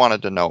visit. He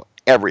wanted to know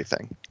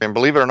everything. And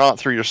believe it or not,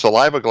 through your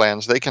saliva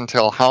glands, they can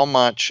tell how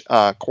much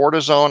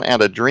cortisone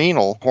and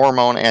adrenal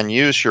hormone and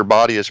use your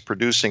body is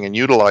producing and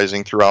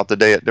utilizing throughout the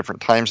day at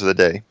different times of the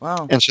day.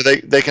 Wow. And so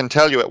they can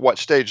tell you at what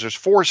stage. There's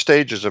 4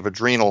 stages of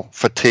adrenal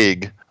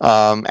fatigue.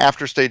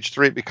 After stage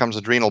 3, it becomes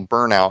adrenal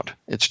burnout.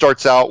 It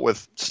starts out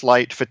with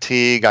slight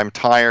fatigue. I'm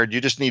tired.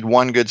 You just need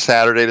one good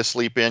Saturday to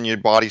sleep in. Your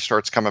body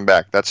starts coming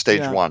back. That's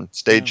stage 1.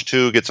 Stage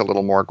 2 gets a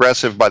little more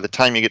aggressive. By the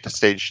time you get to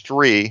stage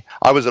 3,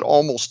 I was at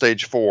almost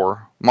stage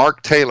 4.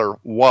 Mark Taylor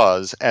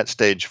was at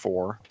stage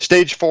 4.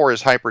 Stage 4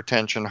 is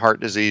hypertension, heart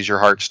disease. Your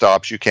heart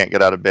stops. You can't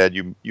get out of bed.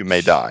 You may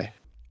die.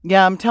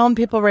 Yeah, I'm telling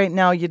people right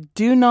now, you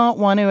do not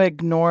want to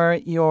ignore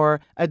your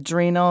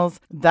adrenals.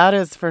 That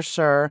is for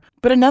sure.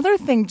 But another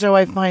thing, Joe,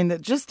 I find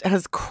that just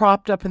has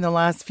cropped up in the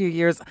last few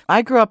years.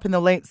 I grew up in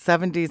the late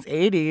 70s,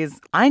 80s.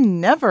 I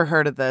never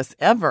heard of this,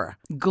 ever.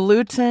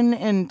 Gluten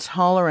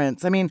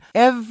intolerance. I mean,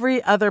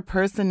 every other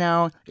person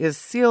now is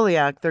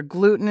celiac. They're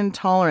gluten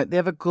intolerant. They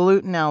have a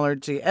gluten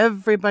allergy.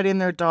 Everybody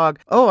and their dog,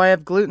 I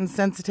have gluten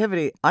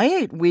sensitivity. I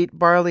ate wheat,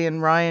 barley,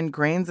 and rye and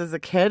grains as a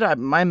kid.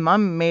 My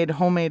mom made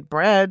homemade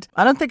bread.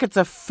 I don't think it's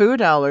a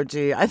food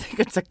allergy. I think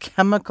it's a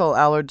chemical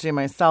allergy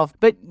myself.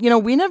 But,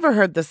 we never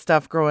heard this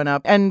stuff growing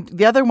up. And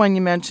the other one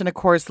you mentioned, of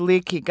course,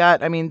 leaky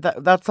gut. I mean,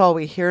 that's all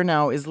we hear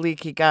now is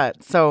leaky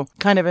gut. So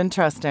kind of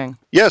interesting.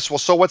 Yes. Well,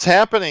 so what's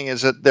happening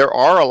is that there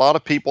are a lot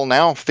of people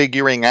now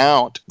figuring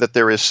out that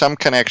there is some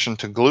connection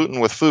to gluten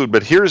with food.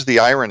 But here's the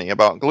irony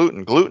about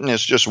gluten. Gluten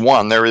is just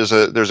one. There's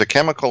a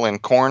chemical in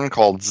corn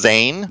called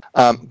zein.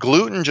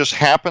 Gluten just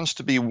happens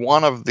to be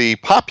one of the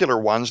popular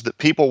ones that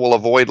people will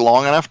avoid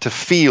long enough to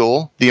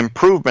feel the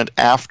improvement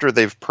after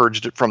they've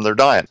purged it from their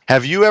diet.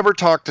 Have you ever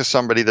talked to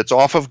somebody that's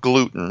off of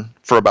gluten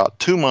for about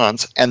 2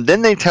 months, and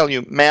then they tell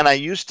you, man, I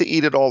used to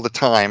eat it all the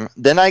time,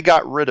 then I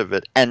got rid of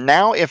it, and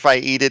now if I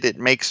eat it, it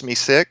makes me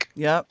sick?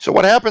 Yep. So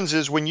what happens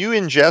is when you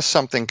ingest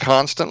something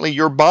constantly,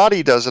 your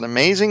body does an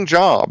amazing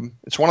job.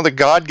 It's one of the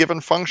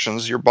God-given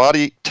functions. Your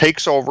body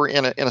takes over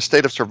in a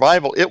state of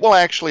survival. It will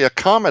actually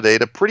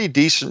accommodate a pretty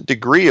decent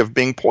degree of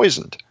being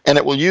poisoned. and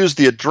it will use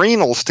the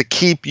adrenals to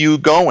keep you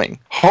going,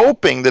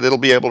 hoping that it'll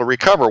be able to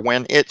recover.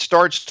 When it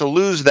starts to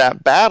lose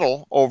that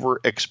battle over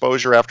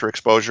exposure after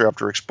exposure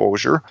after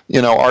exposure,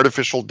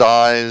 artificial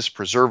dyes,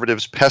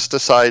 preservatives,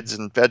 pesticides,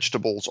 and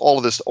vegetables, all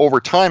of this, over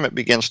time it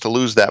begins to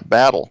lose that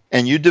battle,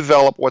 and you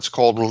develop what's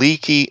called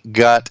leaky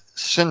gut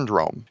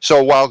syndrome.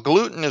 So while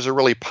gluten is a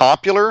really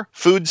popular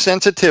food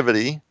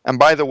sensitivity, and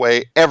by the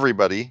way,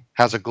 everybody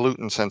has a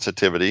gluten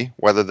sensitivity,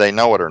 whether they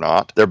know it or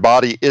not. Their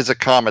body is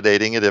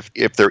accommodating it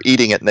if they're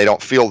eating it and they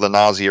don't feel the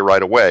nausea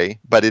right away,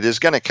 but it is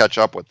going to catch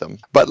up with them.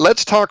 But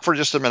let's talk for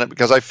just a minute,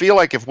 because I feel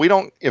like if we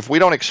don't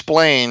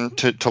explain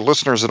to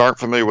listeners that aren't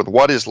familiar with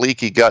what is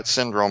leaky gut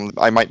syndrome,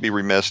 I might be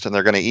remiss, and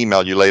they're going to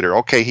email you later.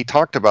 Okay, he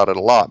talked about it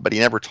a lot, but he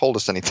never told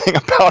us anything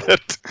about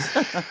it.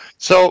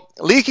 So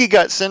leaky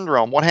gut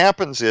syndrome, what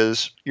happens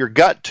is your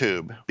gut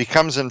tube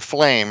becomes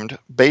inflamed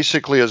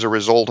basically as a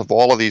result of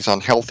all of these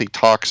unhealthy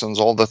toxins,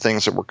 all the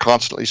things that we're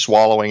constantly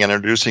swallowing and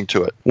introducing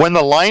to it. When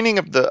the lining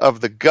of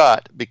the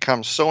gut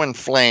becomes so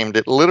inflamed,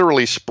 it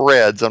literally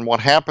spreads, and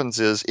what happens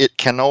is it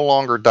can no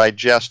longer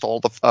digest all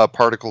the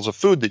particles of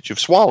food that you've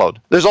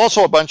swallowed. There's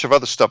also a bunch of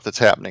other stuff that's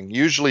happening.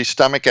 Usually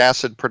stomach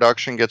acid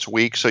production gets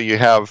weak, so you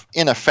have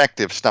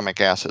ineffective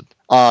stomach acid.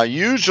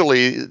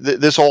 Usually,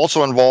 this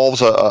also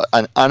involves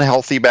an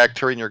unhealthy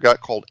bacteria in your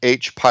gut called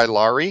H.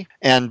 pylori.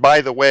 And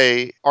by the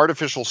way,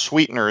 artificial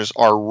sweeteners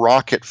are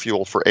rocket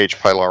fuel for H.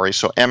 pylori.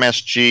 So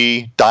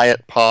MSG,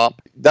 Diet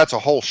Pop, that's a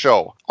whole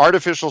show.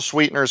 Artificial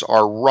sweeteners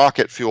are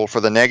rocket fuel for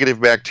the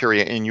negative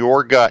bacteria in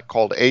your gut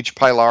called H.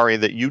 pylori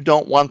that you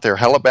don't want there.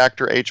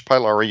 Helicobacter H.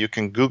 pylori, you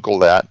can Google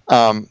that.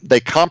 They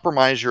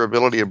compromise your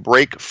ability to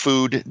break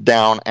food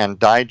down and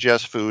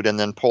digest food and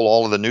then pull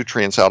all of the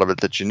nutrients out of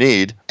it that you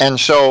need. And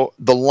so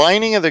the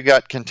lining of the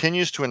gut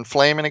continues to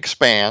inflame and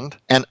expand,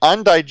 and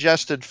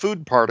undigested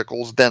food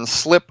particles then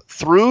slip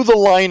through the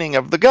lining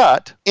of the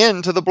gut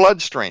into the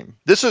bloodstream.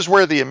 This is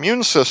where the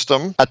immune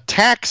system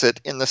attacks it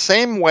in the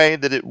same way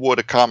that it would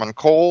a common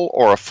cold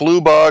or a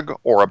flu bug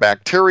or a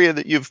bacteria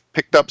that you've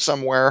picked up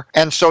somewhere.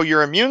 And so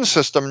your immune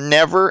system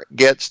never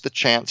gets the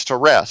chance to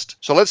rest.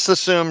 So let's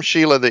assume,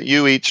 Sheila, that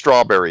you eat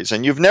strawberries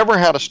and you've never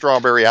had a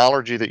strawberry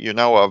allergy that you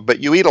know of, but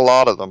you eat a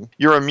lot of them.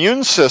 Your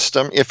immune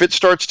system, if it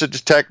starts to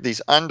detect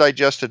these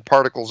undigested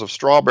particles of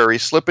strawberry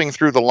slipping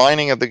through the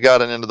lining of the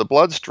gut and into the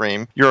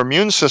bloodstream, your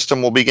immune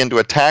system will begin to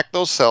attack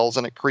those cells,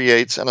 and it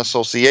creates an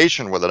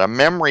association with it, a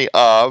memory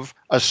of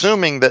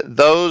assuming that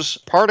those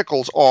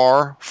particles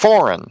are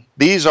foreign.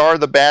 These are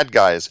the bad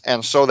guys,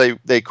 and so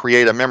they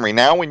create a memory.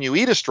 Now, when you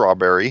eat a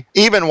strawberry,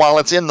 even while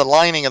it's in the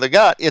lining of the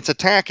gut, it's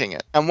attacking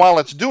it. And while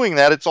it's doing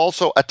that, it's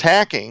also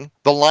attacking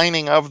the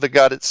lining of the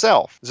gut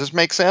itself. Does this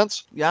make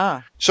sense?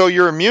 Yeah. So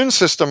your immune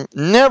system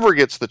never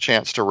gets the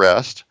chance to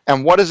rest.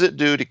 And what does it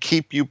do to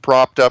keep you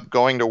propped up,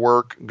 going to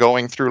work,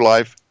 going through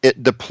life?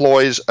 It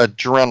deploys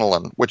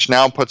adrenaline, which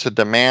now puts a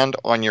demand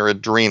on your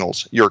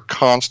adrenals, your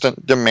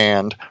constant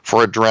demand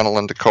for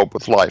adrenaline to cope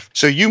with life.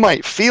 So you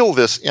might feel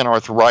this in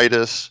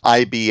arthritis,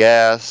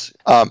 IBS,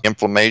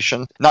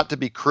 inflammation. Not to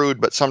be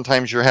crude, but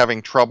sometimes you're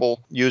having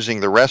trouble using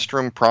the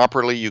restroom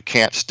properly. You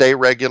can't stay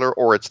regular,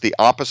 or it's the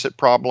opposite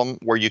problem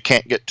where you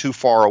can't get too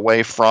far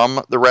away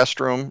from the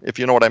restroom, if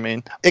you know what I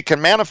mean. It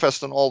can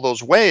manifest in all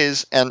those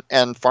ways, and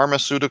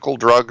pharmaceutical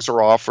drugs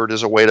are offered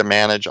as a way to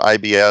manage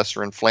IBS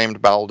or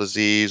inflamed bowel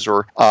disease,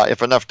 or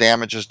if enough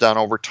damage is done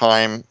over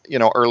time,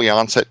 early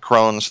onset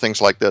Crohn's,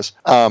 things like this.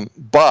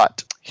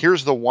 But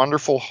here's the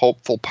wonderful,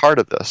 hopeful part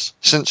of this.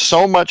 Since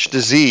so much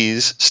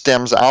disease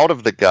stems out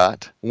of the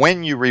gut,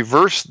 when you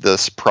reverse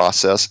this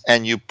process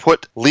and you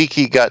put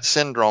leaky gut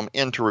syndrome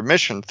into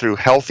remission through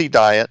healthy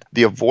diet,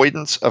 the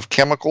avoidance of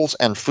chemicals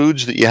and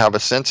foods that you have a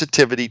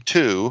sensitivity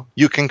to,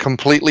 you can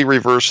completely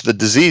reverse the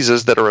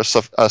diseases that are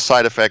a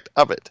side effect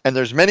of it. And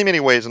there's many,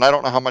 many ways, and I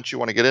don't know how much you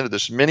want to get into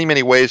this, many,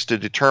 many ways to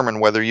determine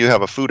whether you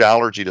have a food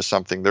allergy to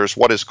something. There's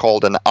what is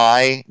called an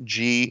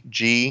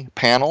IgG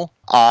panel.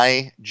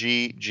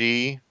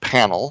 IgG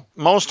panel.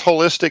 Most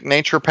holistic,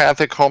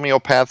 naturopathic,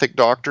 homeopathic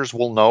doctors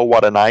will know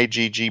what an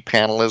IgG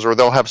panel is, or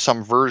they'll have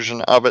some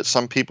version of it.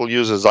 Some people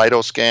use a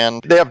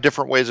Zytoscan. They have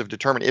different ways of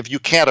determining. If you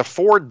can't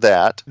afford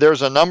that,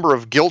 there's a number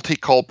of guilty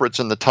culprits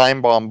in the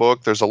TIMEBOMB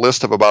book. There's a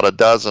list of about a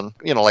dozen,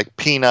 like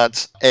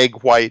peanuts,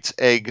 egg whites,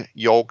 egg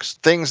yolks,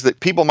 things that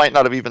people might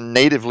not have even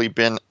natively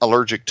been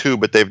allergic to,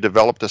 but they've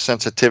developed a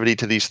sensitivity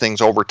to these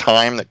things over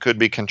time that could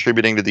be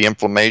contributing to the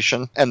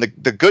inflammation. And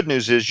the good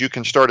news is you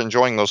can start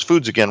enjoying those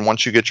foods again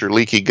once you get your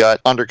leaky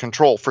gut under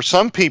control. For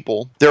some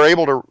people, they're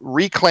able to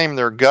reclaim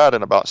their gut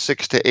in about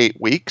 6 to 8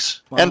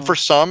 weeks. Wow. And for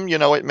some,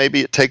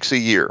 it takes a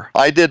year.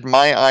 I did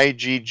my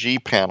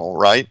IgG panel,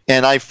 right?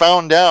 And I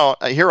found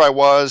out, here I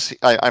was,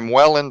 I'm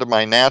well into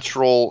my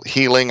natural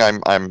healing.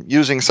 I'm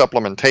using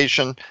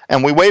supplementation.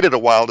 And we waited a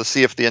while to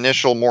see if the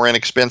initial, more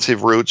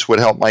inexpensive routes would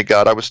help my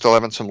gut. I was still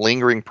having some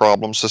lingering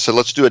problems. So I said,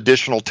 let's do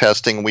additional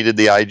testing. We did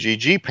the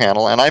IgG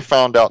panel, and I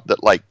found out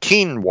that like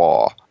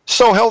quinoa,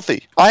 So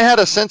healthy.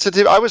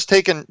 I was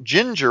taking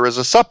ginger as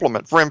a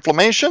supplement for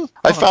inflammation.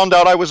 I found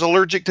out I was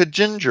allergic to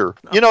ginger.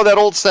 You know that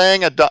old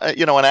saying,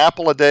 an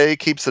apple a day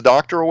keeps the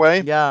doctor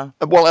away? Yeah.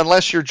 Well,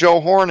 unless you're Joe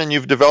Horn and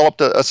you've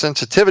developed a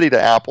sensitivity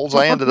to apples,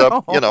 I ended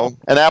up,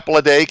 an apple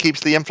a day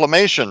keeps the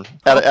inflammation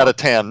at a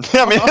 10.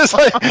 I mean, it's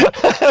like,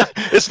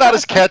 it's not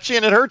as catchy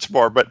and it hurts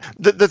more. But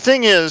the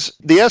thing is,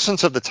 the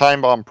essence of the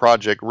Time Bomb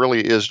Project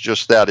really is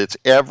just that. It's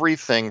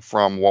everything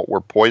from what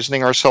we're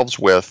poisoning ourselves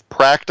with,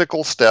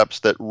 practical steps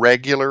that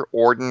regular,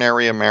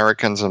 ordinary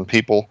Americans and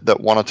people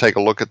that want to take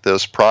a look at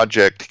this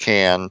project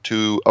can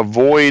to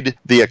avoid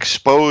the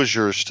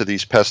exposures to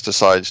these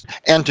pesticides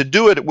and to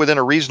do it within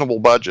a reasonable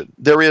budget.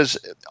 There is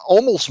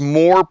almost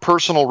more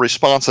personal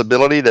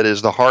responsibility that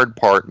is the hard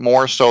part,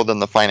 more so than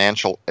the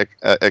financial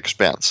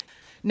expense.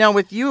 Now,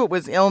 with you, it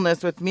was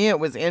illness. With me, it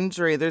was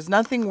injury. There's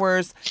nothing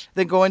worse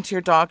than going to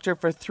your doctor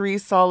for 3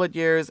 solid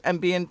years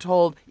and being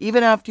told,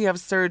 even after you have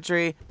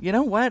surgery, you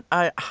know what?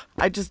 I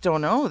just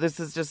don't know. This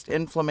is just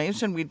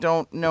inflammation. We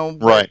don't know.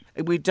 Right.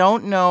 We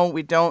don't know.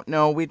 We don't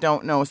know. We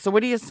don't know. So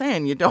what are you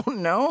saying? You don't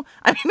know?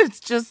 I mean, it's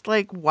just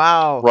like,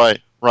 wow.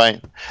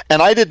 Right.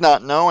 And I did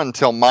not know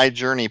until my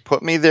journey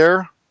put me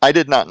there. I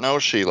did not know,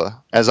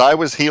 Sheila, as I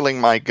was healing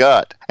my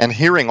gut and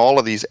hearing all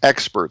of these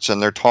experts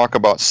and their talk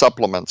about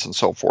supplements and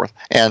so forth,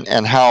 and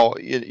how,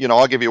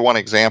 I'll give you one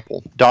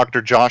example.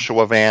 Dr.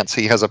 Joshua Vance,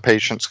 he has a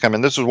patient come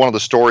in. This was one of the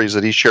stories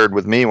that he shared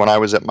with me when I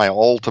was at my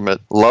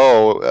ultimate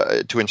low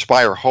to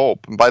inspire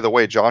hope. And by the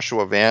way,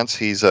 Joshua Vance,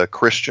 he's a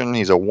Christian.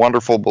 He's a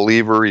wonderful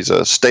believer. He's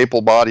a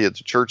staple body at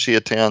the church he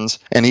attends.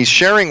 And he's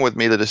sharing with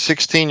me that a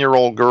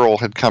 16-year-old girl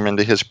had come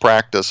into his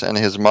practice and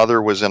his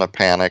mother was in a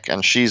panic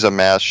and she's a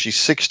mess. She's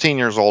 16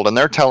 years old and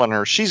they're telling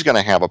her she's going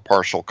to have a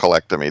partial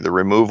colectomy, the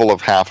removal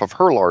of half of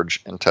her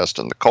large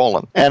intestine, the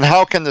colon. And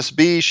how can this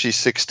be? She's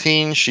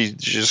 16. She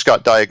just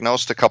got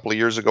diagnosed a couple of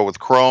years ago with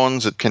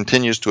Crohn's. It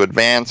continues to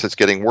advance. It's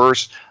getting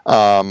worse.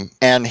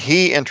 And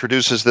he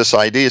introduces this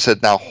idea. He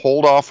said, now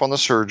hold off on the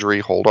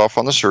surgery.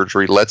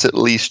 Let's at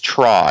least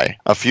try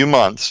a few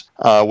months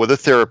with a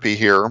therapy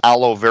here.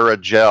 Aloe vera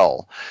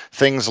gel,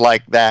 things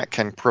like that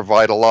can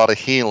provide a lot of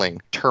healing.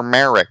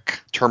 Turmeric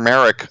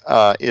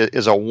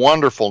is a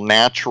wonderful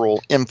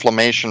natural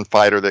inflammation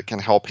fighter that can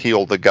help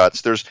heal the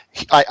guts.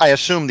 I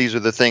assume these are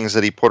the things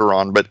that he put her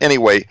on. But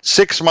anyway,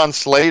 6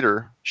 months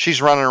later,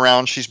 she's running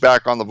around. She's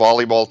back on the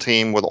volleyball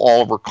team with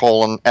all of her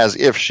colon as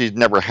if she'd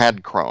never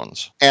had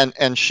Crohn's.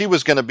 And she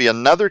was going to be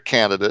another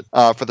candidate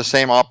for the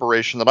same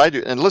operation that I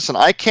do. And listen,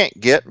 I can't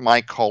get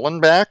my colon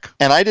back.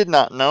 And I did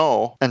not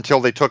know until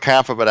they took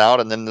half of it out.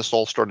 And then this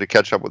all started to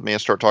catch up with me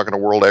and start talking to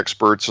world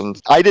experts. And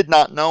I did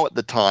not know at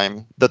the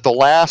time that the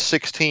last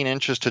 16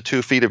 inches to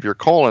 2 feet of your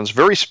colon is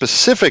very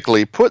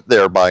specifically put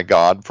there by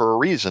God for a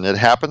reason. It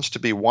happens to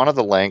be one of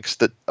the lengths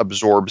that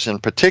absorbs in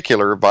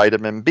particular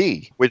vitamin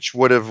B, which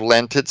would have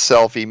lent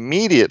itself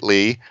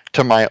immediately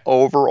to my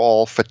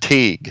overall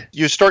fatigue.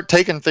 You start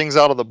taking things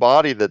out of the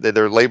body that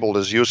they're labeled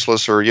as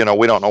useless, or,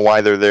 we don't know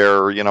why they're there,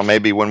 or,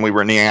 maybe when we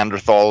were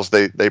Neanderthals,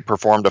 they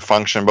performed a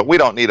function, but we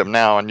don't need them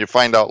now. And you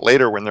find out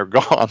later when they're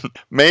gone,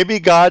 maybe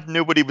God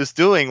knew what he was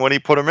doing when he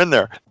put them in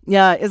there.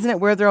 Yeah, isn't it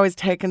weird they're always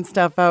taking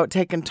stuff out,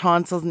 taking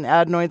tonsils and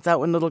adenoids out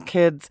when little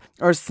kids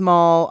are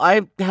small?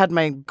 I had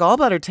my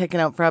gallbladder taken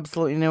out for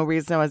absolutely no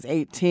reason. I was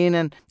 18,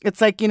 and it's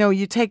like,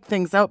 you take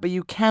things out, but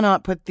you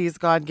cannot put these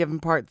God-given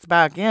parts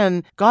back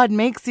in. God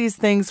makes these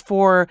things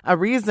for a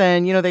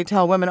reason. They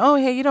tell women, oh,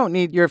 hey, you don't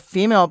need your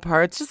female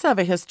parts. Just have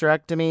a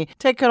hysterectomy.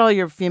 Take out all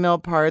your female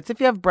parts. If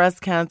you have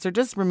breast cancer,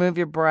 just remove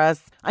your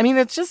breasts. I mean,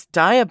 it's just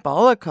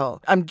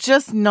diabolical. I'm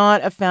just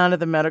not a fan of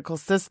the medical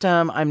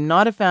system. I'm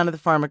not a fan of the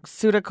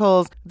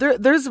pharmaceuticals.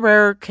 There's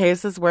rare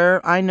cases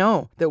where I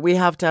know that we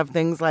have to have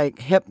things like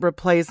hip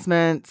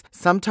replacements.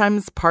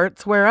 Sometimes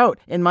parts wear out.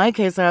 In my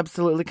case, I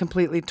absolutely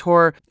completely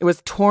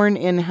was torn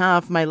in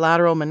half, my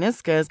lateral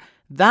meniscus.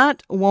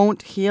 That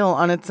won't heal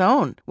on its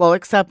own. Well,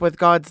 except with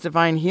God's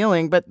divine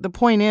healing. But the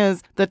point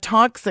is, the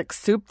toxic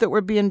soup that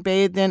we're being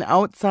bathed in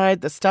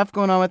outside, the stuff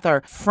going on with our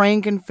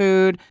Franken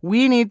food,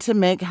 we need to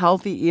make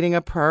healthy eating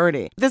a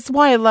priority. This is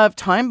why I love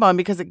Time Bomb,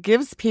 because it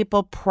gives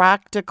people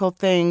practical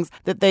things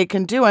that they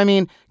can do. I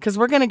mean, because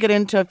we're going to get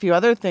into a few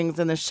other things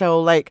in the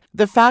show, like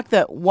the fact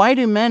that why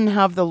do men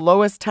have the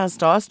lowest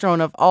testosterone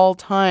of all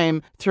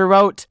time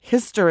throughout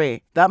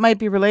history? That might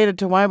be related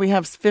to why we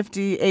have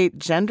 58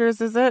 genders,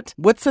 is it?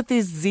 What's with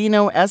these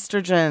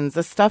xenoestrogens,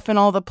 the stuff in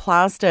all the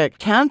plastic?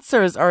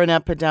 Cancers are an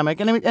epidemic,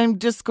 and it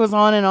just goes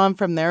on and on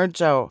from there,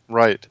 Joe.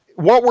 Right.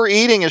 What we're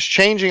eating is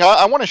changing.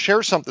 I want to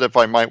share something, if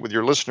I might, with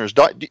your listeners.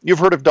 You've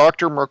heard of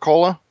Dr.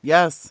 Mercola?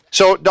 Yes.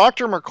 So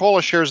Dr.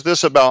 Mercola shares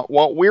this about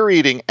what we're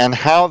eating and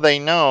how they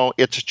know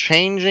it's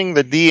changing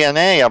the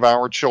DNA of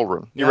our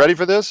children. You ready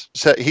for this?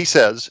 He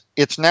says,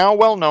 It's now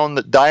well known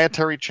that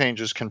dietary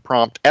changes can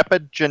prompt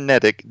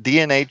epigenetic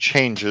DNA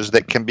changes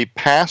that can be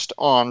passed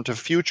on to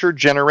future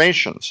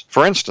generations.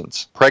 For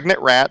instance, pregnant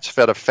rats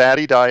fed a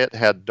fatty diet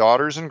had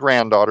daughters and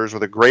granddaughters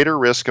with a greater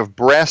risk of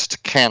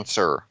breast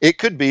cancer. It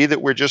could be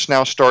that we're just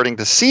now starting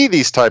to see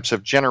these types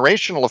of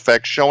generational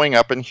effects showing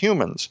up in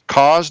humans,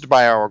 caused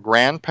by our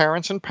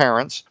grandparents and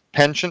parents,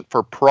 penchant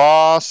for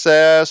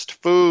processed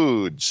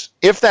foods.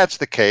 If that's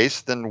the case,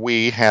 then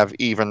we have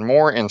even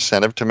more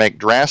incentive to make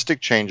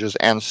drastic changes,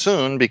 and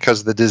soon,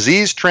 because the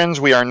disease trends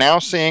we are now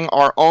seeing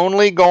are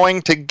only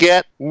going to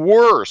get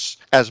worse,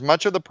 as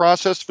much of the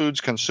processed foods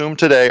consumed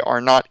today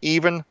are not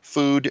even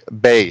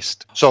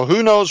food-based. So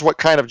who knows what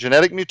kind of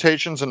genetic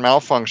mutations and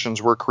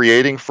malfunctions we're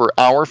creating for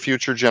our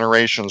future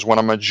generations when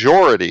a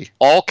majority,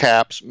 all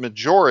caps,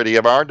 majority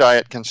of our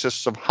diet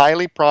consists of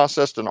highly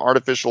processed and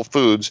artificial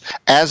foods.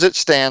 As it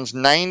stands,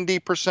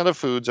 90% of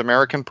foods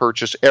Americans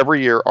purchase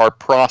every year are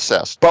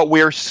processed. But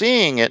we're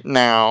seeing it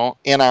now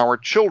in our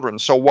children.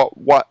 So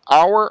what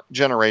our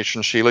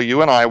generation, Sheila,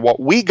 you and I, what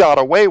we got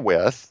away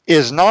with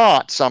is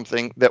not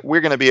something that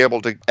we're going to be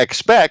able to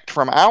expect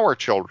from our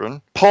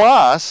children.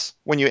 Plus,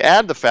 when you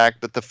add the fact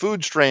that the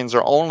food strains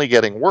are only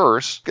getting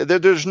worse,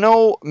 there's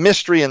no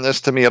mystery in this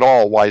to me at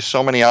all why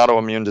so many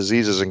autoimmune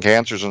diseases and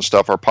cancers and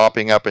stuff are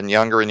popping up in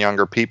younger and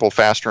younger people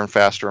faster and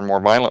faster and more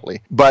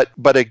violently. But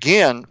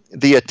again,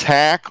 the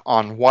attack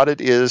on what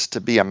it is to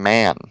be a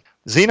man.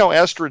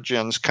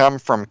 Xenoestrogens come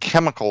from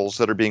chemicals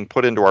that are being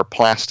put into our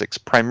plastics,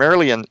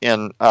 primarily in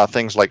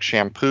things like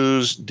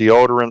shampoos,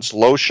 deodorants,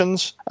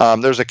 lotions.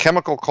 There's a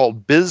chemical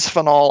called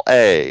bisphenol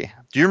A.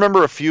 Do you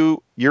remember a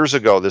few years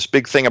ago, this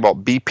big thing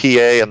about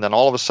BPA, and then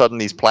all of a sudden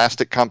these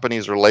plastic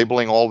companies are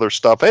labeling all their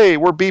stuff, hey,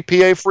 we're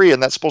BPA free,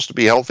 and that's supposed to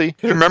be healthy?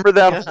 Do you remember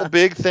that whole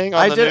big thing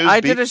on the news? I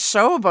did a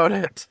show about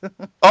it.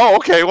 Oh,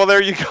 okay. Well,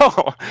 there you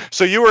go.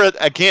 So you were at,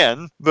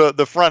 again,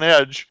 the front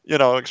edge,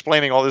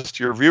 explaining all this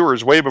to your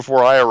viewers way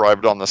before I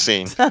arrived on the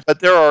scene. But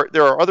there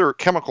are other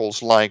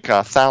chemicals like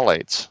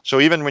phthalates. So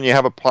even when you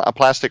have a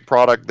plastic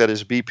product that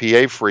is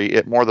BPA free,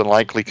 it more than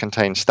likely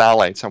contains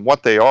phthalates. And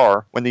what they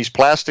are, when these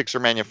plastics are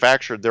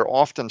manufactured, they're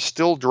often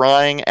still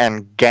drying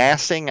and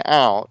gassing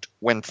out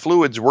when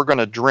fluids we're going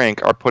to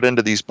drink are put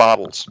into these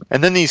bottles.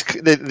 And then these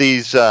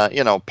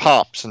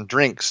pops and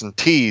drinks and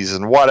teas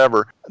and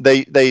whatever,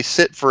 they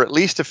sit for at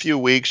least a few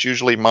weeks,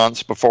 usually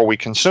months, before we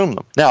consume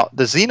them. Now,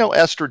 the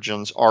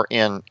xenoestrogens are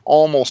in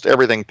almost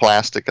everything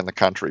plastic in the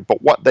country,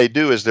 but what they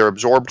do is they're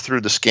absorbed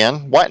through the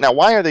skin.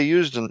 Why are they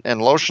used in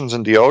lotions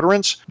and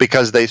deodorants?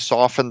 Because they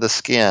soften the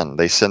skin.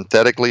 They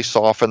synthetically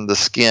soften the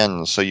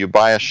skin. So you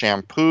buy a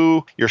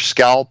shampoo, your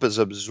scalp is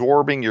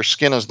absorbing, your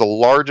skin is the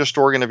largest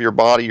organ of your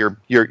body, your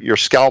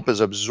scalp is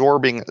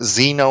absorbing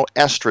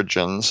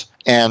xenoestrogens,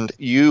 and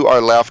you are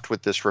left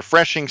with this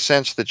refreshing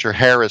sense that your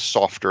hair is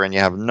softer, and you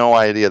have no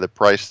idea the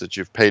price that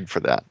you've paid for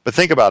that. But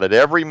think about it.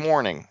 Every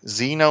morning,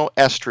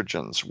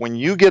 xenoestrogens, when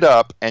you get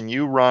up and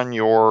you run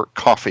your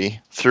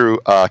coffee through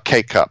a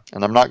K-cup,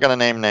 and I'm not going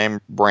to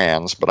name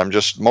brands, but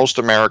most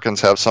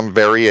Americans have some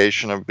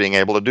variation of being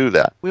able to do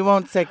that. We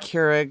won't say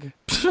Keurig.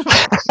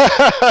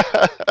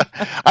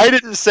 I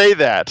didn't say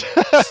that.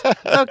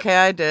 Okay,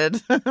 I did.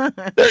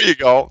 There you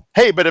go.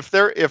 Hey, but if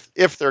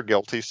they're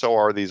guilty, so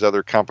are these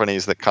other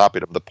companies that copied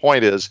them. The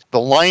point is, the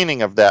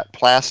lining of that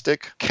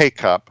plastic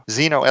K-cup,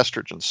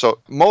 xenoestrogens. So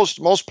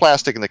most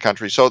plastic in the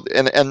country. So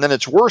and then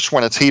it's worse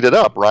when it's heated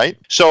up, right?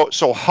 So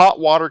hot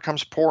water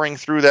comes pouring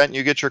through that, and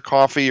you get your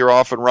coffee, you're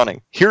off and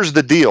running. Here's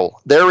the deal.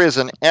 There is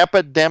an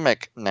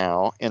epidemic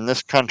now in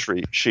this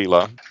country,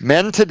 Sheila.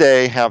 Men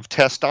today have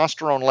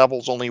testosterone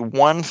levels only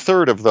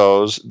 1/3 of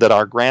those that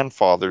our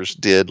grandfathers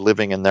did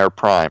living in their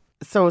prime.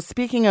 So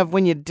speaking of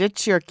when you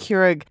ditch your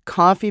Keurig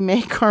coffee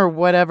maker or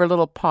whatever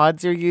little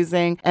pods you're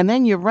using, and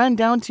then you run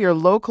down to your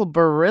local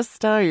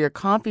barista or your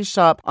coffee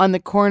shop on the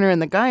corner,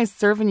 and the guy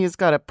serving you's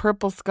got a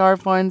purple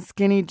scarf on,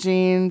 skinny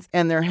jeans,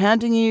 and they're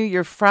handing you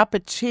your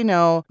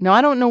Frappuccino. Now,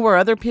 I don't know where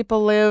other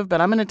people live, but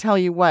I'm going to tell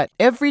you what.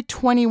 Every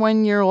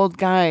 21-year-old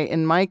guy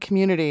in my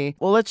community,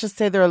 well, let's just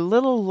say they're a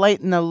little light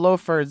in the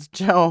loafers,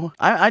 Joe.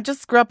 I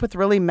just grew up with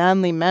really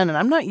manly men, and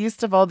I'm not used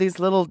to all these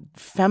little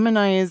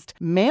feminized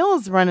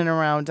males running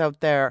around out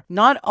there.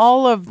 Not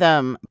all of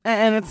them.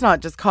 And it's not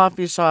just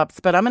coffee shops,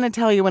 but I'm going to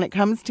tell you, when it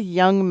comes to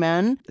young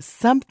men,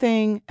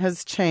 something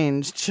has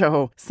changed,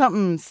 Joe.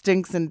 Something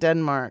stinks in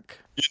Denmark.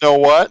 You know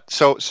what?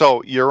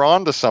 So you're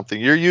on to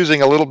something. You're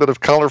using a little bit of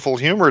colorful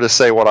humor to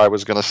say what I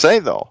was going to say,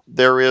 though.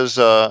 There is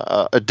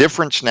a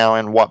difference now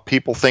in what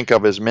people think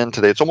of as men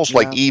today. It's almost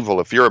like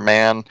evil. If you're a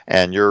man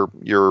and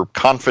you're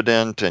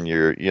confident and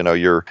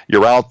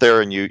you're out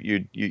there and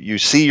you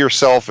see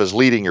yourself as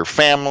leading your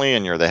family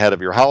and you're the head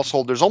of your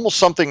household, there's almost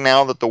something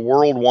now that the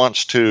world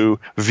wants to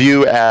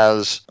view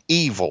as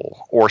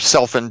evil or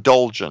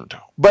self-indulgent.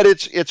 But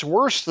it's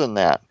worse than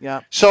that. Yeah.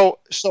 So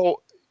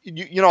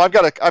I've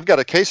got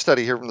a case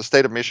study here from the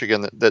state of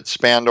Michigan that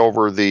spanned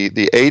over the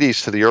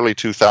 80s to the early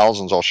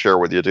 2000s. I'll share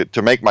with you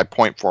to make my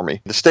point for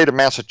me. The state of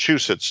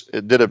Massachusetts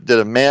did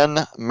a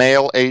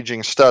male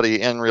aging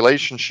study in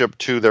relationship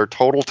to their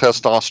total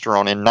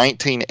testosterone in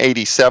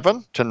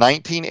 1987 to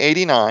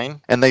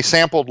 1989, and they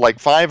sampled like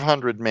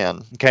 500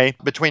 men. Okay,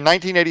 between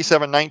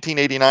 1987 and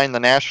 1989, the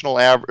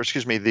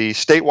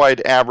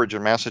statewide average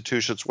in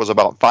Massachusetts was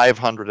about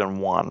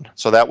 501.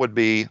 So that would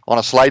be on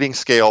a sliding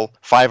scale.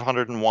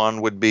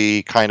 501 would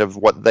be kind of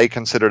what they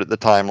considered at the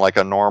time like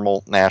a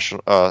normal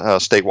national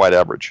statewide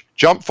average.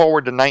 Jump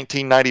forward to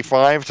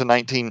 1995 to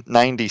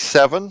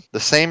 1997, the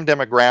same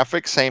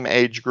demographic, same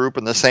age group,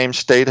 and the same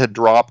state had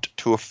dropped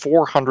to a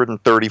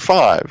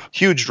 435.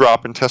 Huge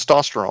drop in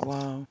testosterone.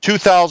 Wow.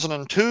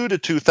 2002 to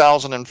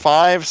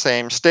 2005,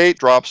 same state,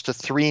 drops to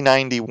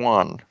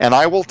 391. And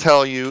I will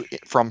tell you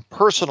from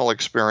personal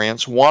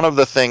experience, one of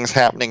the things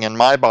happening in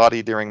my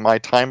body during my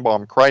time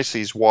bomb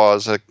crises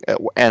was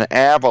an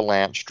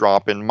avalanche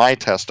drop in my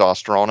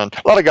testosterone. And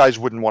a lot of guys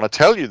wouldn't want to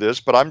tell you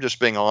this, but I'm just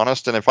being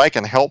honest. And if I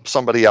can help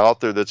somebody out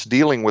there that's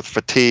dealing with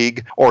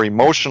fatigue or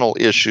emotional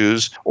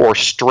issues or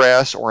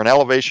stress or an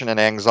elevation in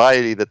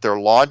anxiety that their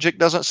logic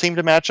doesn't seem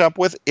to match up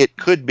with, it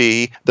could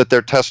be that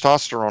their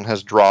testosterone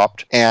has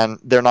dropped and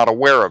they're not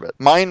aware of it.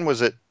 Mine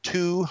was at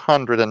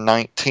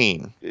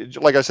 219.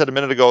 Like I said a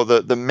minute ago,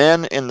 the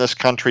men in this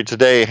country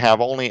today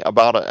have only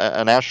about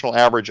a national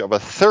average of a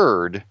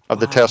third of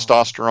the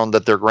testosterone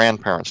that their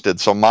grandparents did.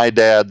 So my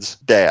dad's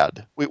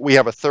dad, we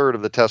have a third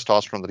of the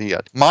testosterone that he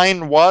had.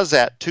 Mine was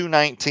at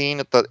 219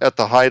 at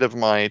the height of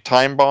my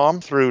time bomb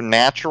through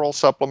natural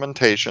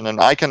supplementation, and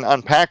I can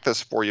unpack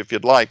this for you if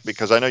you'd like,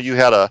 because I know you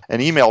had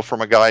an email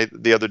from a guy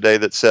the other day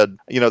that said,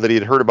 that he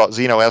had heard about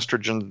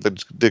xenoestrogen, the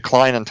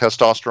decline in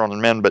testosterone in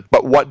men,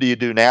 but what do you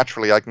do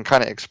naturally? I can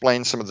kind of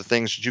explain some of the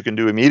things that you can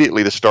do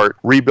immediately to start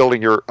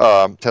rebuilding your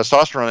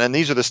testosterone, and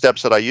these are the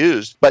steps that I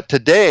used. But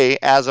today,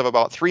 as of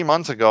about 3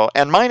 months ago,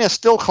 and mine is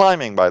still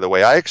climbing, by the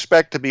way. I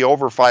expect to be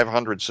over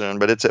 500 soon,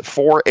 but it's at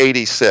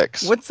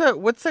 486.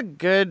 What's a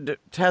good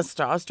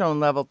testosterone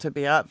level to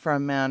be at for a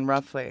man,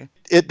 roughly?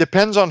 It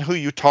depends on who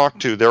you talk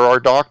to. There are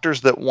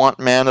doctors that want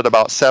men at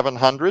about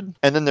 700,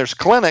 and then there's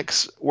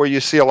clinics where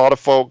you see a lot of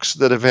folks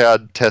that have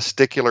had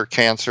testicular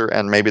cancer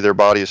and maybe their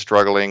body is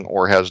struggling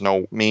or has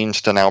no means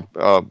to now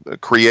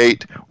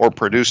create or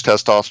produce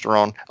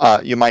testosterone.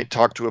 You might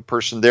talk to a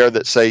person there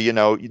that say,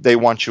 they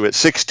want you at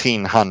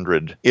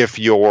 1600 if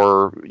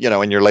you're,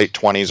 in your late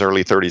 20s,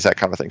 early 30s, that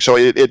kind of thing. So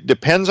it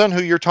depends on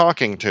who you're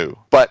talking to.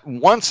 But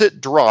once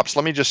it drops,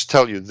 let me just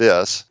tell you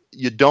this.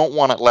 You don't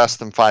want it less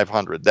than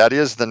 500. That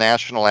is the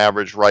national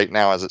average right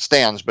now as it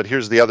stands. But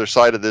here's the other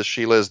side of this,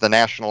 Sheila, is the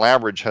national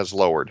average has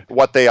lowered.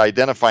 What they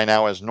identify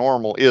now as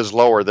normal is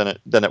lower than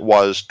it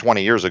was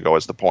 20 years ago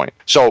is the point.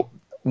 So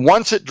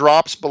once it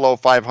drops below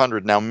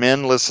 500, now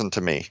men, listen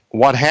to me.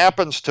 What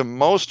happens to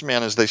most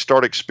men is they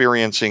start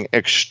experiencing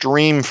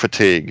extreme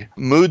fatigue,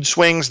 mood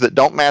swings that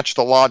don't match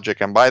the logic.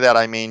 And by that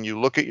I mean you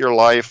look at your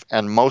life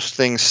and most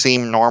things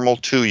seem normal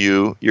to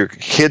you. Your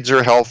kids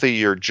are healthy,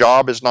 your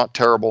job is not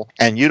terrible,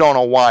 and you don't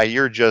know why.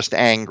 You're just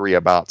angry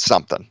about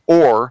something.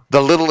 Or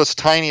the littlest,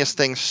 tiniest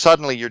thing,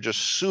 suddenly you're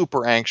just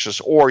super anxious,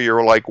 or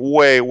you're like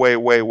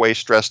way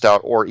stressed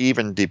out, or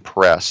even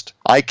depressed.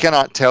 I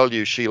cannot tell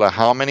you, Sheila,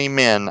 how many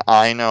men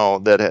I know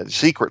that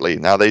secretly,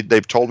 now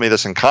they've told me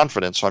this in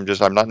confidence, so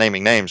I'm not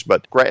naming names,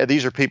 but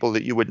these are people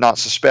that you would not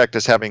suspect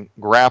as having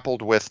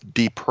grappled with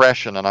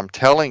depression. And I'm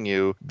telling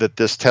you that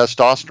this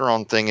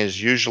testosterone thing is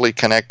usually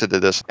connected to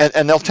this.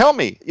 And they'll tell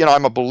me,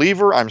 I'm a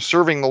believer, I'm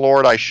serving the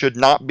Lord, I should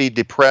not be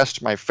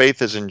depressed, my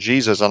faith is in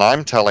Jesus. And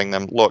I'm telling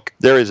them, look,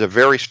 there is a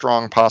very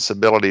strong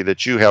possibility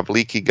that you have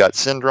leaky gut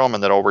syndrome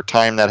and that over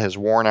time that has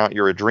worn out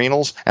your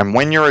adrenals. And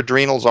when your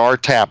adrenals are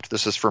tapped,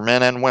 this is for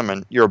men and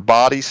women, your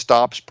body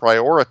stops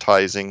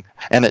prioritizing,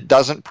 and it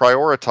doesn't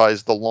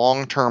prioritize the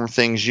long-term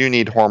things you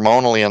need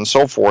hormonally and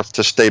so forth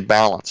to stay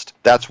balanced.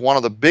 That's one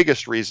of the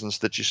biggest reasons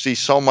that you see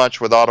so much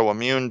with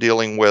autoimmune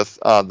dealing with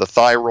the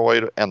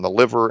thyroid and the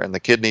liver and the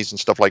kidneys and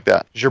stuff like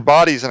that. Your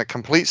body's in a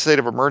complete state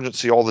of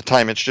emergency all the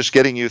time. It's just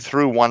getting you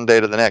through one day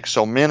to the next.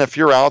 So men, if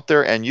you're out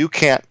there and you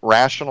can't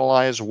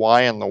rationalize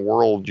why in the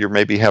world you're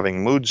maybe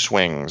having mood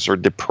swings or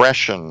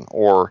depression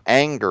or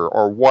anger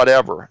or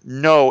whatever,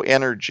 no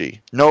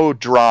energy, no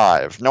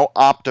drive, no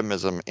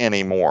optimism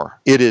anymore,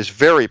 it is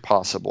very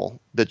possible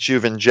that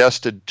you've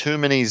ingested too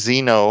many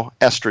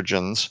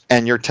xenoestrogens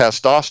and your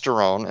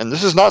testosterone, and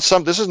this is not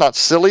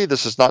silly,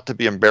 this is not to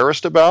be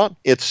embarrassed about.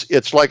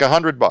 It's like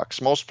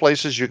 $100. Most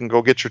places you can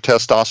go get your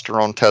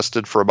testosterone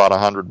tested for about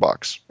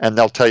 $100, and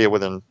they'll tell you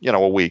within,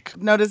 a week.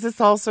 Now, does this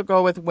also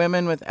go with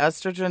women with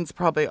estrogens?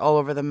 Probably all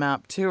over the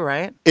map too,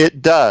 right?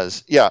 It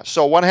does, yeah.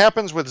 So what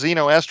happens with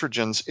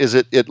xenoestrogens is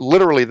it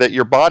literally that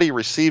your body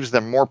receives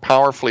them more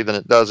powerfully than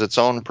it does its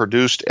own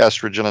produced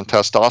estrogen and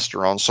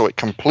testosterone. So it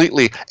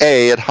completely,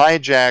 it hijacks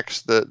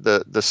hijacks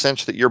the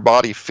sense that your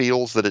body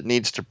feels that it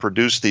needs to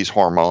produce these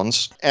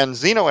hormones. And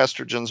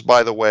xenoestrogens,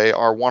 by the way,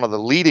 are one of the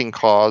leading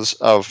cause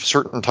of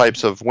certain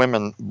types of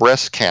women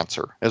breast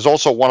cancer. It's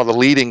also one of the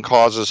leading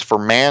causes for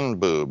man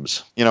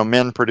boobs,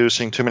 men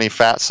producing too many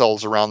fat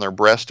cells around their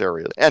breast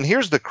area. And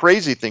here's the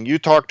crazy thing. You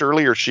talked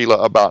earlier,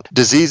 Sheila, about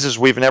diseases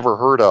we've never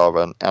heard of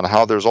and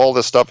how there's all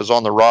this stuff is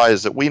on the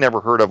rise that we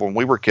never heard of when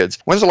we were kids.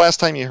 When's the last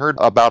time you heard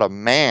about a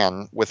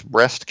man with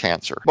breast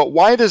cancer? But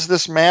why does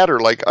this matter?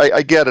 Like,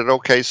 I get it.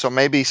 Okay, so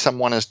maybe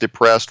someone is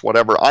depressed,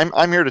 whatever.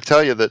 I'm here to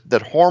tell you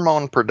that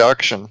hormone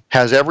production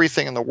has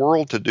everything in the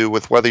world to do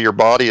with whether your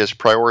body is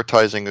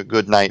prioritizing a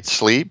good night's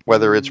sleep,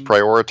 whether it's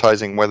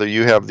prioritizing whether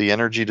you have the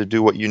energy to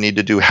do what you need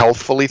to do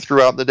healthfully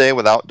throughout the day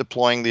without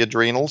deploying the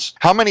adrenals.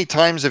 How many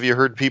times have you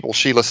heard people,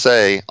 Sheila,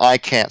 say, I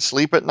can't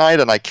sleep at night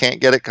and I can't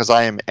get it because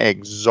I am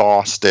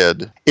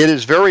exhausted? It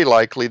is very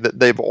likely that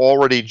they've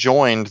already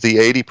joined the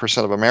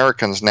 80% of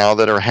Americans now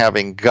that are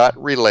having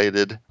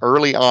gut-related,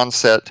 early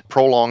onset,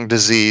 prolonged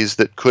disease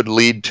that could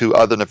lead to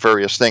other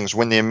nefarious things.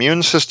 When the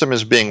immune system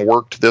is being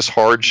worked this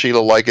hard, Sheila,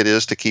 like it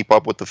is to keep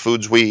up with the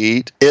foods we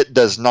eat, it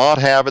does not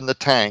have in the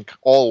tank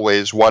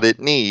always what it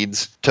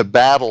needs to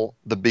battle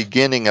the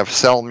beginning of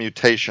cell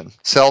mutation.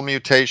 Cell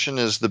mutation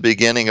is the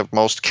beginning of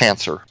most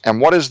cancer. And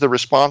what is the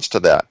response to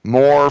that?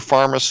 More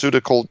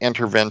pharmaceutical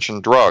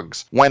intervention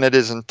drugs. When it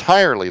is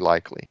entirely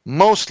likely,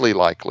 mostly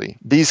likely,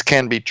 these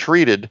can be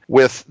treated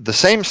with the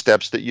same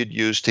steps that you'd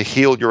use to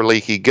heal your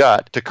leaky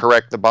gut, to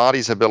correct the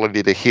body's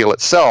ability to heal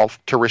itself,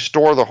 to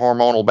restore the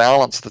hormonal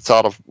balance that's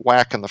out of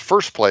whack in the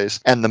first place,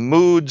 and the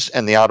moods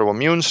and the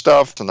autoimmune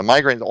stuff and the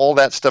migraines, all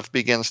that stuff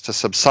begins to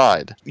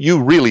subside.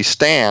 You really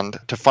stand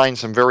to find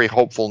some very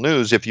hopeful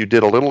news if you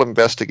did a little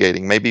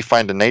investigating. Maybe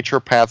find a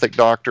naturopathic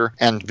doctor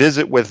and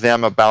visit with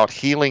them about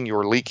healing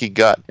your leaky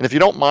gut. And if you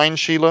don't mind,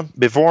 Sheila,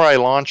 before I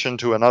launch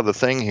into another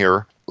thing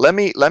here, let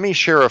me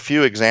share a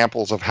few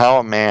examples of how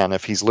a man,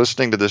 if he's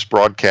listening to this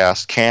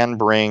broadcast, can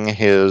bring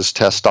his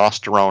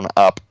testosterone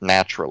up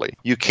naturally.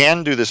 You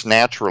can do this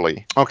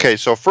naturally. Okay,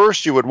 so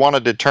first you would want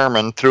to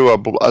determine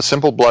through a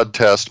simple blood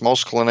test.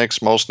 Most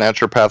clinics, most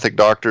naturopathic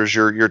doctors,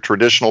 your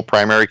traditional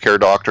primary care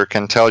doctor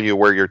can tell you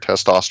where your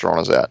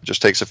testosterone is at. It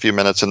just takes a few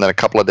minutes, and then a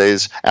couple of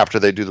days after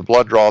they do the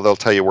blood draw, they'll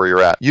tell you where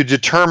you're at. You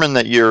determine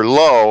that you're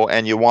low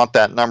and you want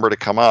that number to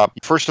come up.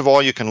 First of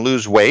all, you can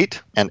lose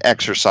weight and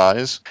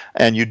exercise,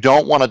 and you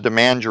don't want to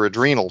demand your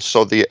adrenals.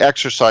 So the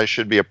exercise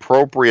should be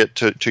appropriate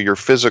to your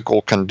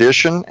physical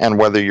condition and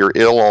whether you're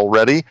ill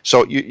already.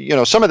 So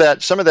some of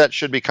that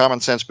should be common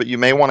sense, but you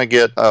may want to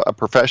get a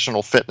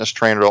professional fitness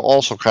trainer to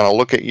also kind of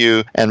look at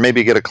you and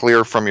maybe get a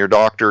clear from your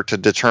doctor to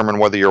determine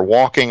whether you're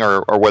walking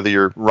or whether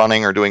you're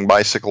running or doing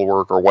bicycle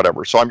work or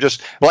whatever. So I'm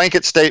just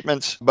blanket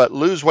statements, but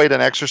lose weight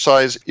and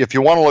exercise. If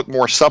you want to look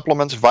more,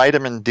 supplements,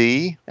 vitamin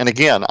D. And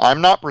again, I'm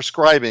not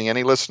prescribing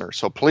any listeners,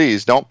 so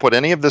please don't put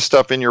any of this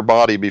stuff in your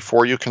body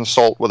before you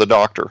consult with a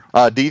doctor.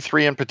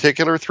 D3 in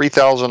particular,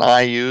 3,000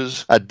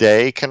 IUs a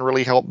day can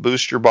really help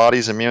boost your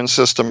body's immune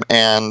system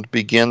and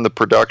begin the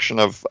production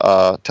of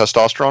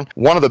testosterone.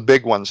 One of the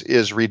big ones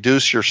is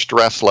reduce your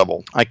stress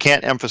level. I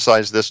can't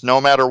emphasize this.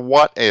 No matter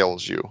what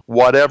ails you,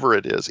 whatever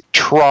it is,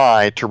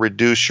 try to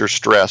reduce your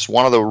stress.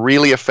 One of the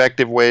really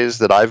effective ways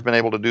that I've been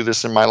able to do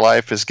this in my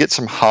life is get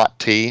some hot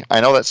tea. I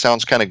know that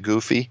sounds kind of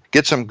goofy.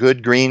 Get some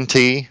good green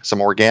tea,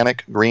 some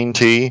organic green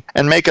tea,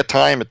 and make a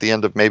time at the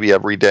end of maybe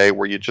every day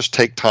where you just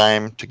take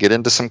time to get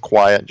into some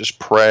quiet, just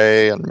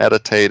pray and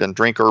meditate and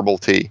drink herbal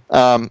tea.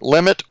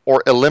 Limit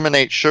or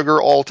eliminate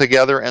sugar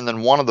altogether, and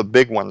then one of the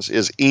big ones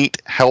is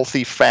eat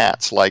healthy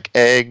fats like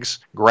eggs,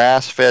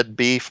 grass-fed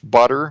beef,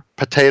 butter,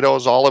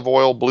 potatoes, olive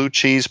oil, blue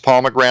cheese,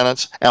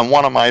 pomegranates, and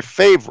one of my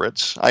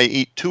favorites, I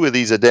eat 2 of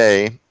these a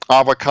day,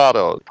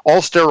 avocado.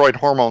 All steroid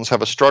hormones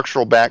have a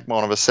structural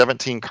backbone of a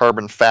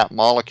 17-carbon fat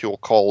molecule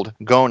called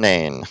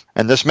gonane,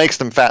 and this makes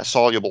them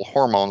fat-soluble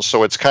hormones,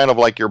 so it's kind of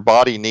like your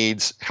body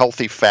needs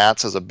healthy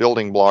fats as a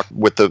building block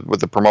with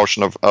the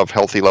promotion of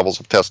healthy levels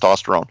of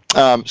testosterone.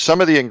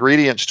 Some of the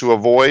ingredients to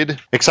avoid,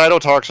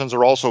 excitotoxins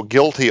are also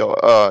guilty,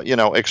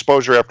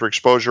 exposure after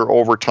exposure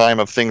over time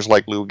of things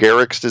like Lou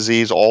Gehrig's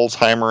disease,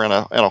 Alzheimer,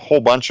 and a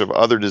whole bunch of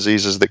other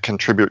diseases that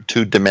contribute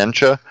to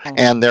dementia,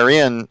 and they're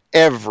in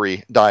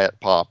every diet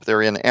pop.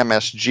 They're in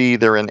MSG.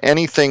 They're in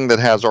anything that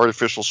has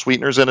artificial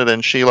sweeteners in it.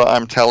 And Sheila,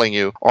 I'm telling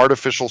you,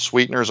 artificial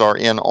sweeteners are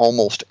in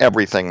almost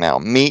everything now.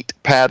 Meat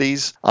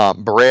patties,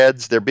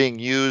 breads, they're being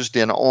used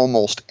in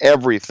almost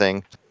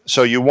everything.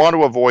 So you want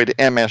to avoid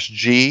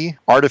MSG.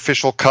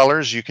 Artificial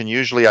colors, you can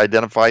usually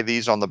identify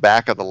these on the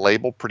back of the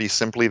label pretty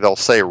simply. They'll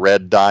say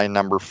red dye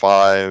number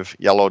 5,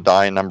 yellow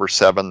dye number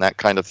 7, that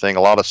kind of thing.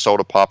 A lot of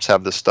soda pops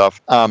have this stuff.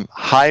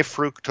 High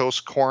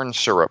fructose corn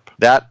syrup.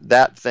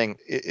 That thing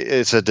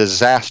is a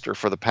disaster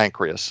for the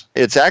pancreas.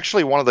 It's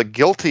actually one of the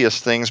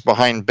guiltiest things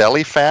behind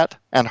belly fat.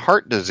 and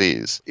heart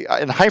disease.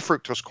 In high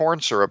fructose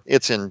corn syrup,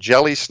 it's in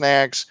jelly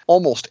snacks,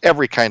 almost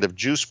every kind of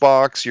juice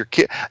box.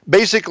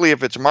 Basically,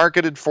 if it's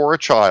marketed for a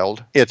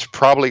child, it's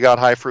probably got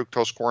high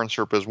fructose corn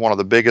syrup as one of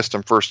the biggest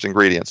and first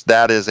ingredients.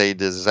 That is a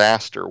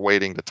disaster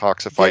waiting to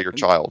toxify your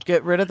child.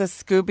 Get rid of the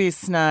Scooby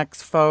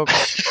snacks,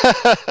 folks.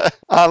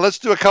 Let's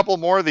do a couple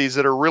more of these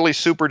that are really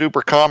super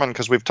duper common,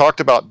 because we've talked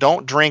about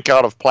don't drink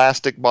out of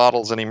plastic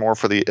bottles anymore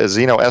for the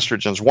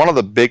xenoestrogens. One of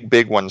the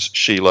big ones,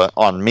 Sheila,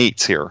 on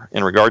meats here,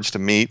 in regards to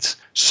meats,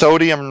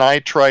 sodium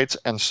nitrites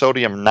and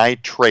sodium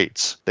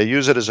nitrates. They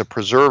use it as a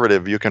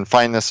preservative. You can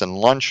find this in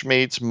lunch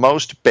meats,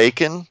 most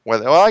bacon.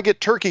 I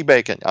get turkey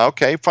bacon.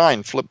 Okay,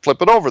 fine. Flip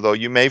it over, though.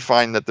 You may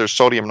find that there's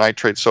sodium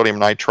nitrates, sodium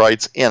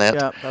nitrites in it.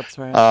 Yeah, that's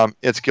right.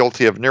 It's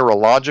guilty of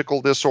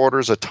neurological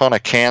disorders, a ton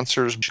of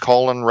cancers,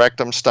 colon,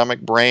 rectum, stomach,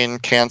 brain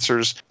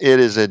cancers. It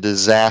is a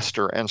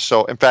disaster. And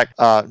so, in fact,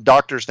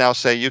 doctors now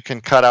say you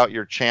can cut out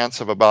your chance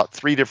of about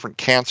 3 different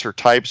cancer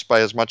types by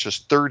as much as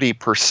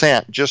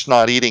 30%, just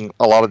not eating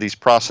a lot of these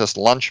processed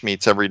lunch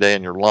meats every day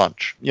in your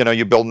lunch.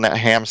 You building that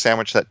ham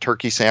sandwich, that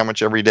turkey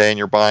sandwich every day, and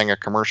you're buying a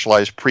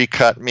commercialized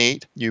pre-cut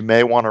meat. You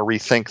may want to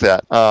rethink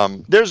that.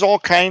 There's all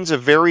kinds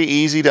of very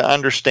easy to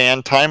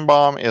understand. Time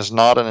Bomb is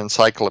not an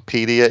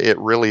encyclopedia. It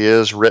really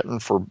is written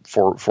for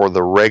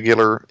the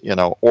regular,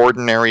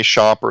 ordinary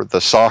shopper,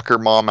 the soccer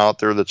mom out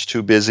there that's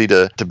too busy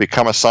to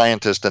become a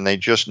scientist, and they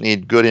just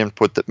need good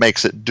input that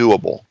makes it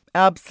doable.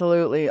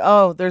 Absolutely.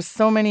 Oh, there's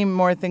so many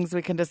more things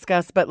we can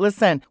discuss. But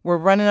listen, we're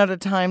running out of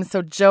time.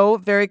 So, Joe,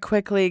 very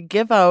quickly,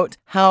 give out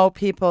how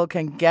people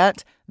can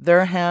get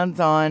their hands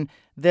on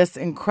this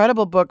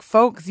incredible book.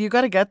 Folks, you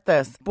got to get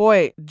this.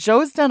 Boy,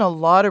 Joe's done a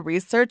lot of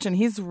research, and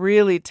he's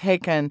really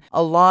taken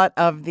a lot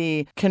of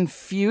the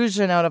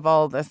confusion out of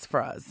all this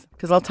for us.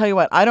 Because I'll tell you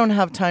what, I don't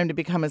have time to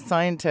become a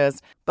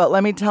scientist, but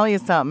let me tell you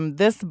something.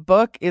 This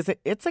book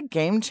it's a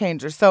game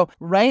changer. So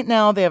right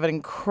now they have an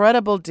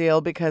incredible deal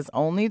because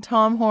only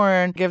Tom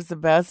Horn gives the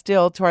best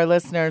deal to our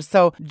listeners.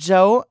 So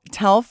Joe,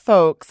 tell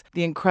folks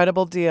the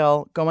incredible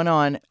deal going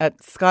on at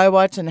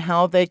Skywatch and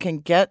how they can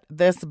get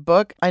this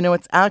book. I know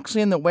it's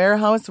actually in the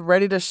warehouse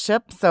ready to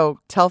ship.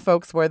 So tell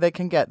folks where they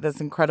can get this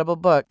incredible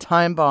book,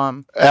 Time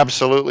Bomb.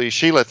 Absolutely.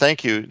 Sheila,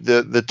 thank you.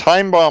 The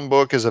Time Bomb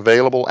book is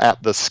available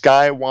at the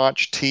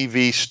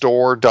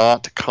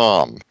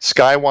skywatchtvstore.com.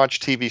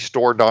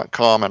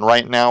 skywatchtvstore.com. And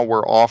right now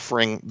we're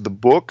offering the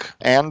book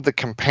and the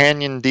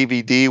companion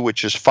DVD,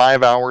 which is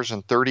 5 hours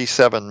and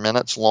 37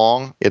 minutes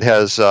long. It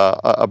has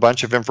a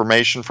bunch of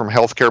information from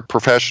healthcare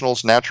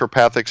professionals,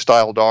 naturopathic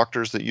style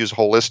doctors that use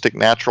holistic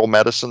natural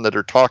medicine that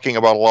are talking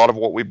about a lot of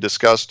what we've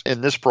discussed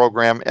in this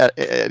program at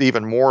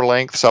even more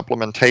length,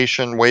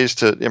 supplementation, ways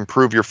to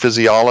improve your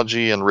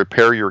physiology and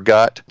repair your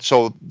gut.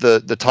 So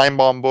the Time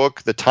Bomb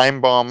book, the Time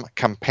Bomb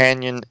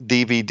companion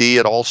DVD,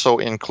 it also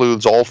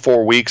includes all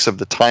 4 weeks of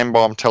the Time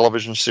Bomb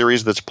television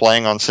series that's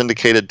playing on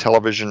syndicated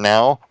television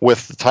now,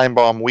 with the Time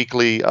Bomb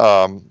weekly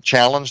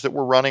challenge that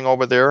we're running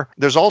over there.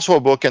 There's also a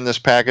book in this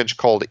package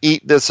called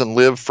Eat This and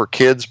Live for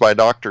Kids by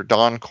Dr.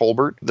 Don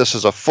Colbert. This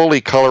is a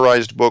fully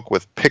colorized book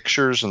with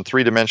pictures and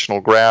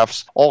 3-dimensional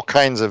graphs, all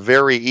kinds of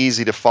very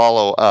easy to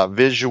follow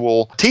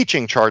visual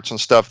teaching charts and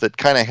stuff that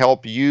kind of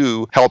help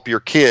your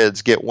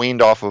kids get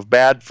weaned off of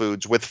bad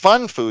foods with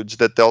fun foods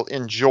that they'll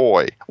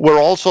enjoy.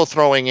 We're also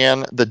throwing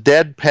in the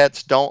Dead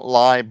Pets Don't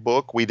Lie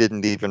book. We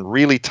didn't even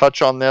really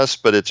touch on this,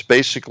 but it's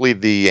basically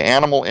the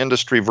animal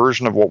industry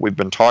version of what we've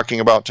been talking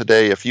about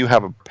today. If you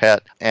have a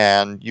pet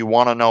and you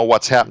want to know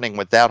what's happening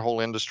with that whole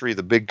industry,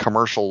 the big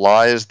commercial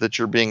lies that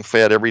you're being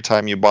fed every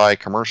time you buy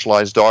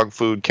commercialized dog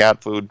food,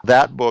 cat food,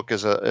 that book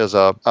is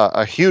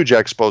a huge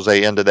expose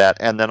into that.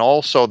 And then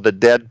also the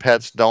Dead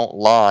Pets Don't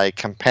Lie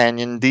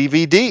companion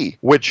DVD,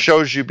 which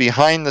shows you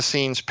behind the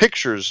scenes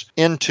pictures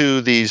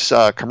into these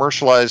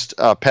commercialized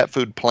pet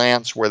food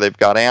plants where they've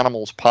got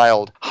animals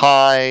piled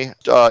high.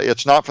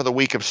 It's not for the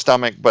weak of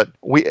stomach, but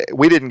we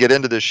didn't get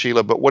into this,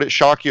 Sheila, but would it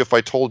shock you if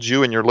I told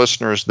you and your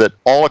listeners that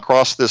all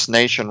across this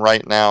nation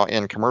right now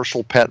in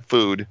commercial pet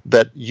food,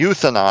 that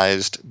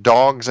euthanized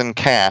dogs and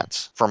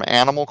cats from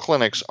animal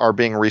clinics are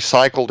being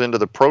recycled into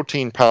the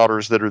protein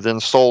powders that are then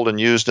sold and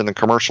used in the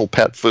commercial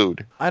pet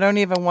food? I don't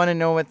even want to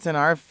know what's in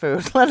our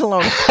food, let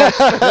alone pet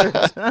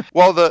food.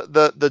 Well,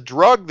 the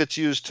drug that's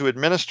used to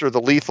administer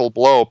the lethal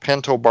blow,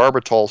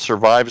 pentobarbital,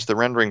 survives the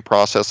rendering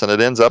process, and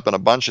it ends up in a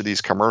bunch of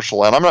these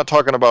commercial, and I'm not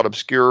talking about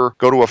obscure,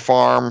 go to a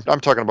farm, I'm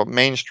talking about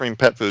mainstream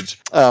pet foods.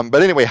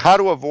 But anyway, how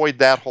to avoid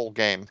that whole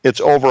game.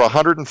 It's over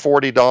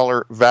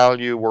 $140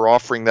 value. We're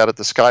offering that at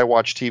the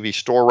Skywatch TV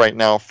store right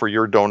now for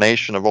your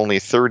donation of only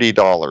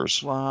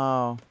 $30.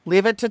 Wow.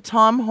 Leave it to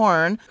Tom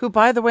Horn, who,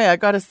 by the way, I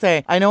got to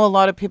say, I know a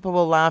lot of people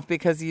will laugh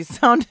because you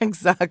sound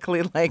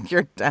exactly like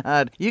your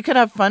dad. You could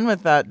have fun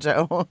with that,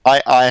 Joe.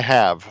 I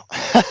have.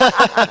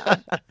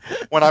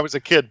 when I was a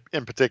kid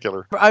in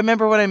particular. I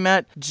remember when I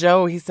met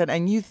Joe, he said,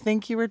 and you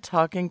think you were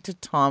talking to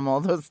Tom all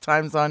those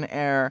times on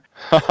air.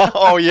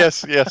 Oh,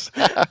 yes.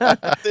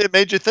 It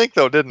made you think,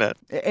 though, didn't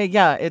it?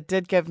 Yeah, it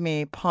did give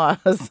me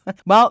pause.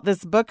 Well,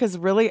 this book is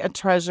really a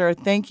treasure.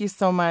 Thank you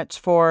so much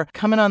for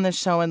coming on this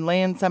show and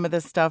laying some of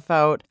this stuff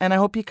out. And I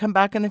hope you come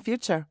back in the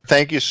future.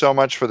 Thank you so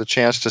much for the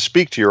chance to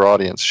speak to your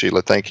audience,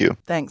 Sheila. Thank you.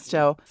 Thanks,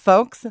 Joe.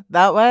 Folks,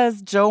 that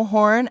was Joe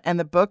Horn, and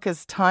the book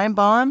is Time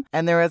Bomb,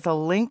 and there is a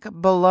link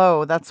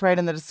below. That's right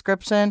in the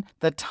description.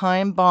 The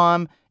Time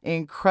Bomb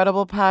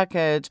incredible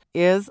package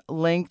is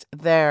linked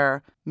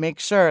there. Make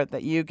sure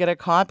that you get a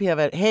copy of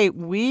it. Hey,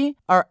 we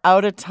are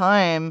out of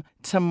time.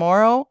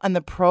 Tomorrow on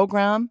the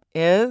program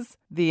is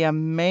the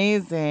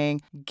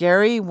amazing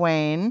Gary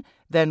Wayne.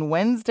 Then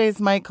Wednesday's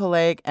Michael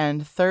Lake,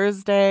 and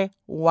Thursday,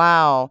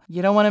 wow,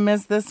 you don't want to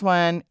miss this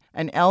one.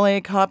 An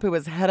LA cop who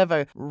was head of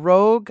a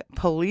rogue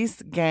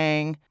police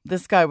gang.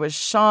 This guy was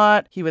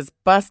shot. He was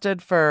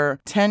busted for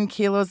 10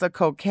 kilos of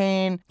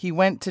cocaine. He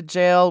went to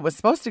jail, was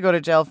supposed to go to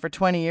jail for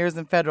 20 years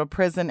in federal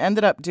prison,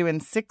 ended up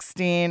doing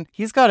 16.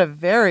 He's got a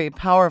very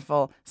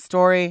powerful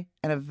story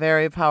and a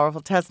very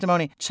powerful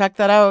testimony. Check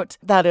that out.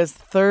 That is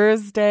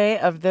Thursday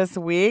of this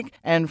week.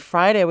 And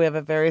Friday, we have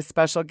a very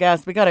special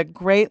guest. We got a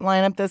great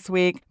lineup this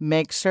week.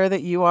 Make sure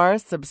that you are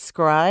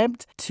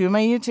subscribed to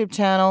my YouTube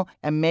channel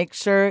and make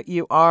sure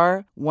you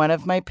are one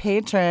of my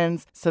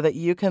patrons so that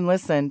you can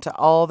listen to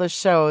all the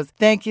shows.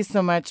 Thank you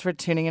so much for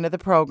tuning into the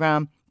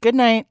program. Good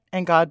night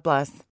and God bless.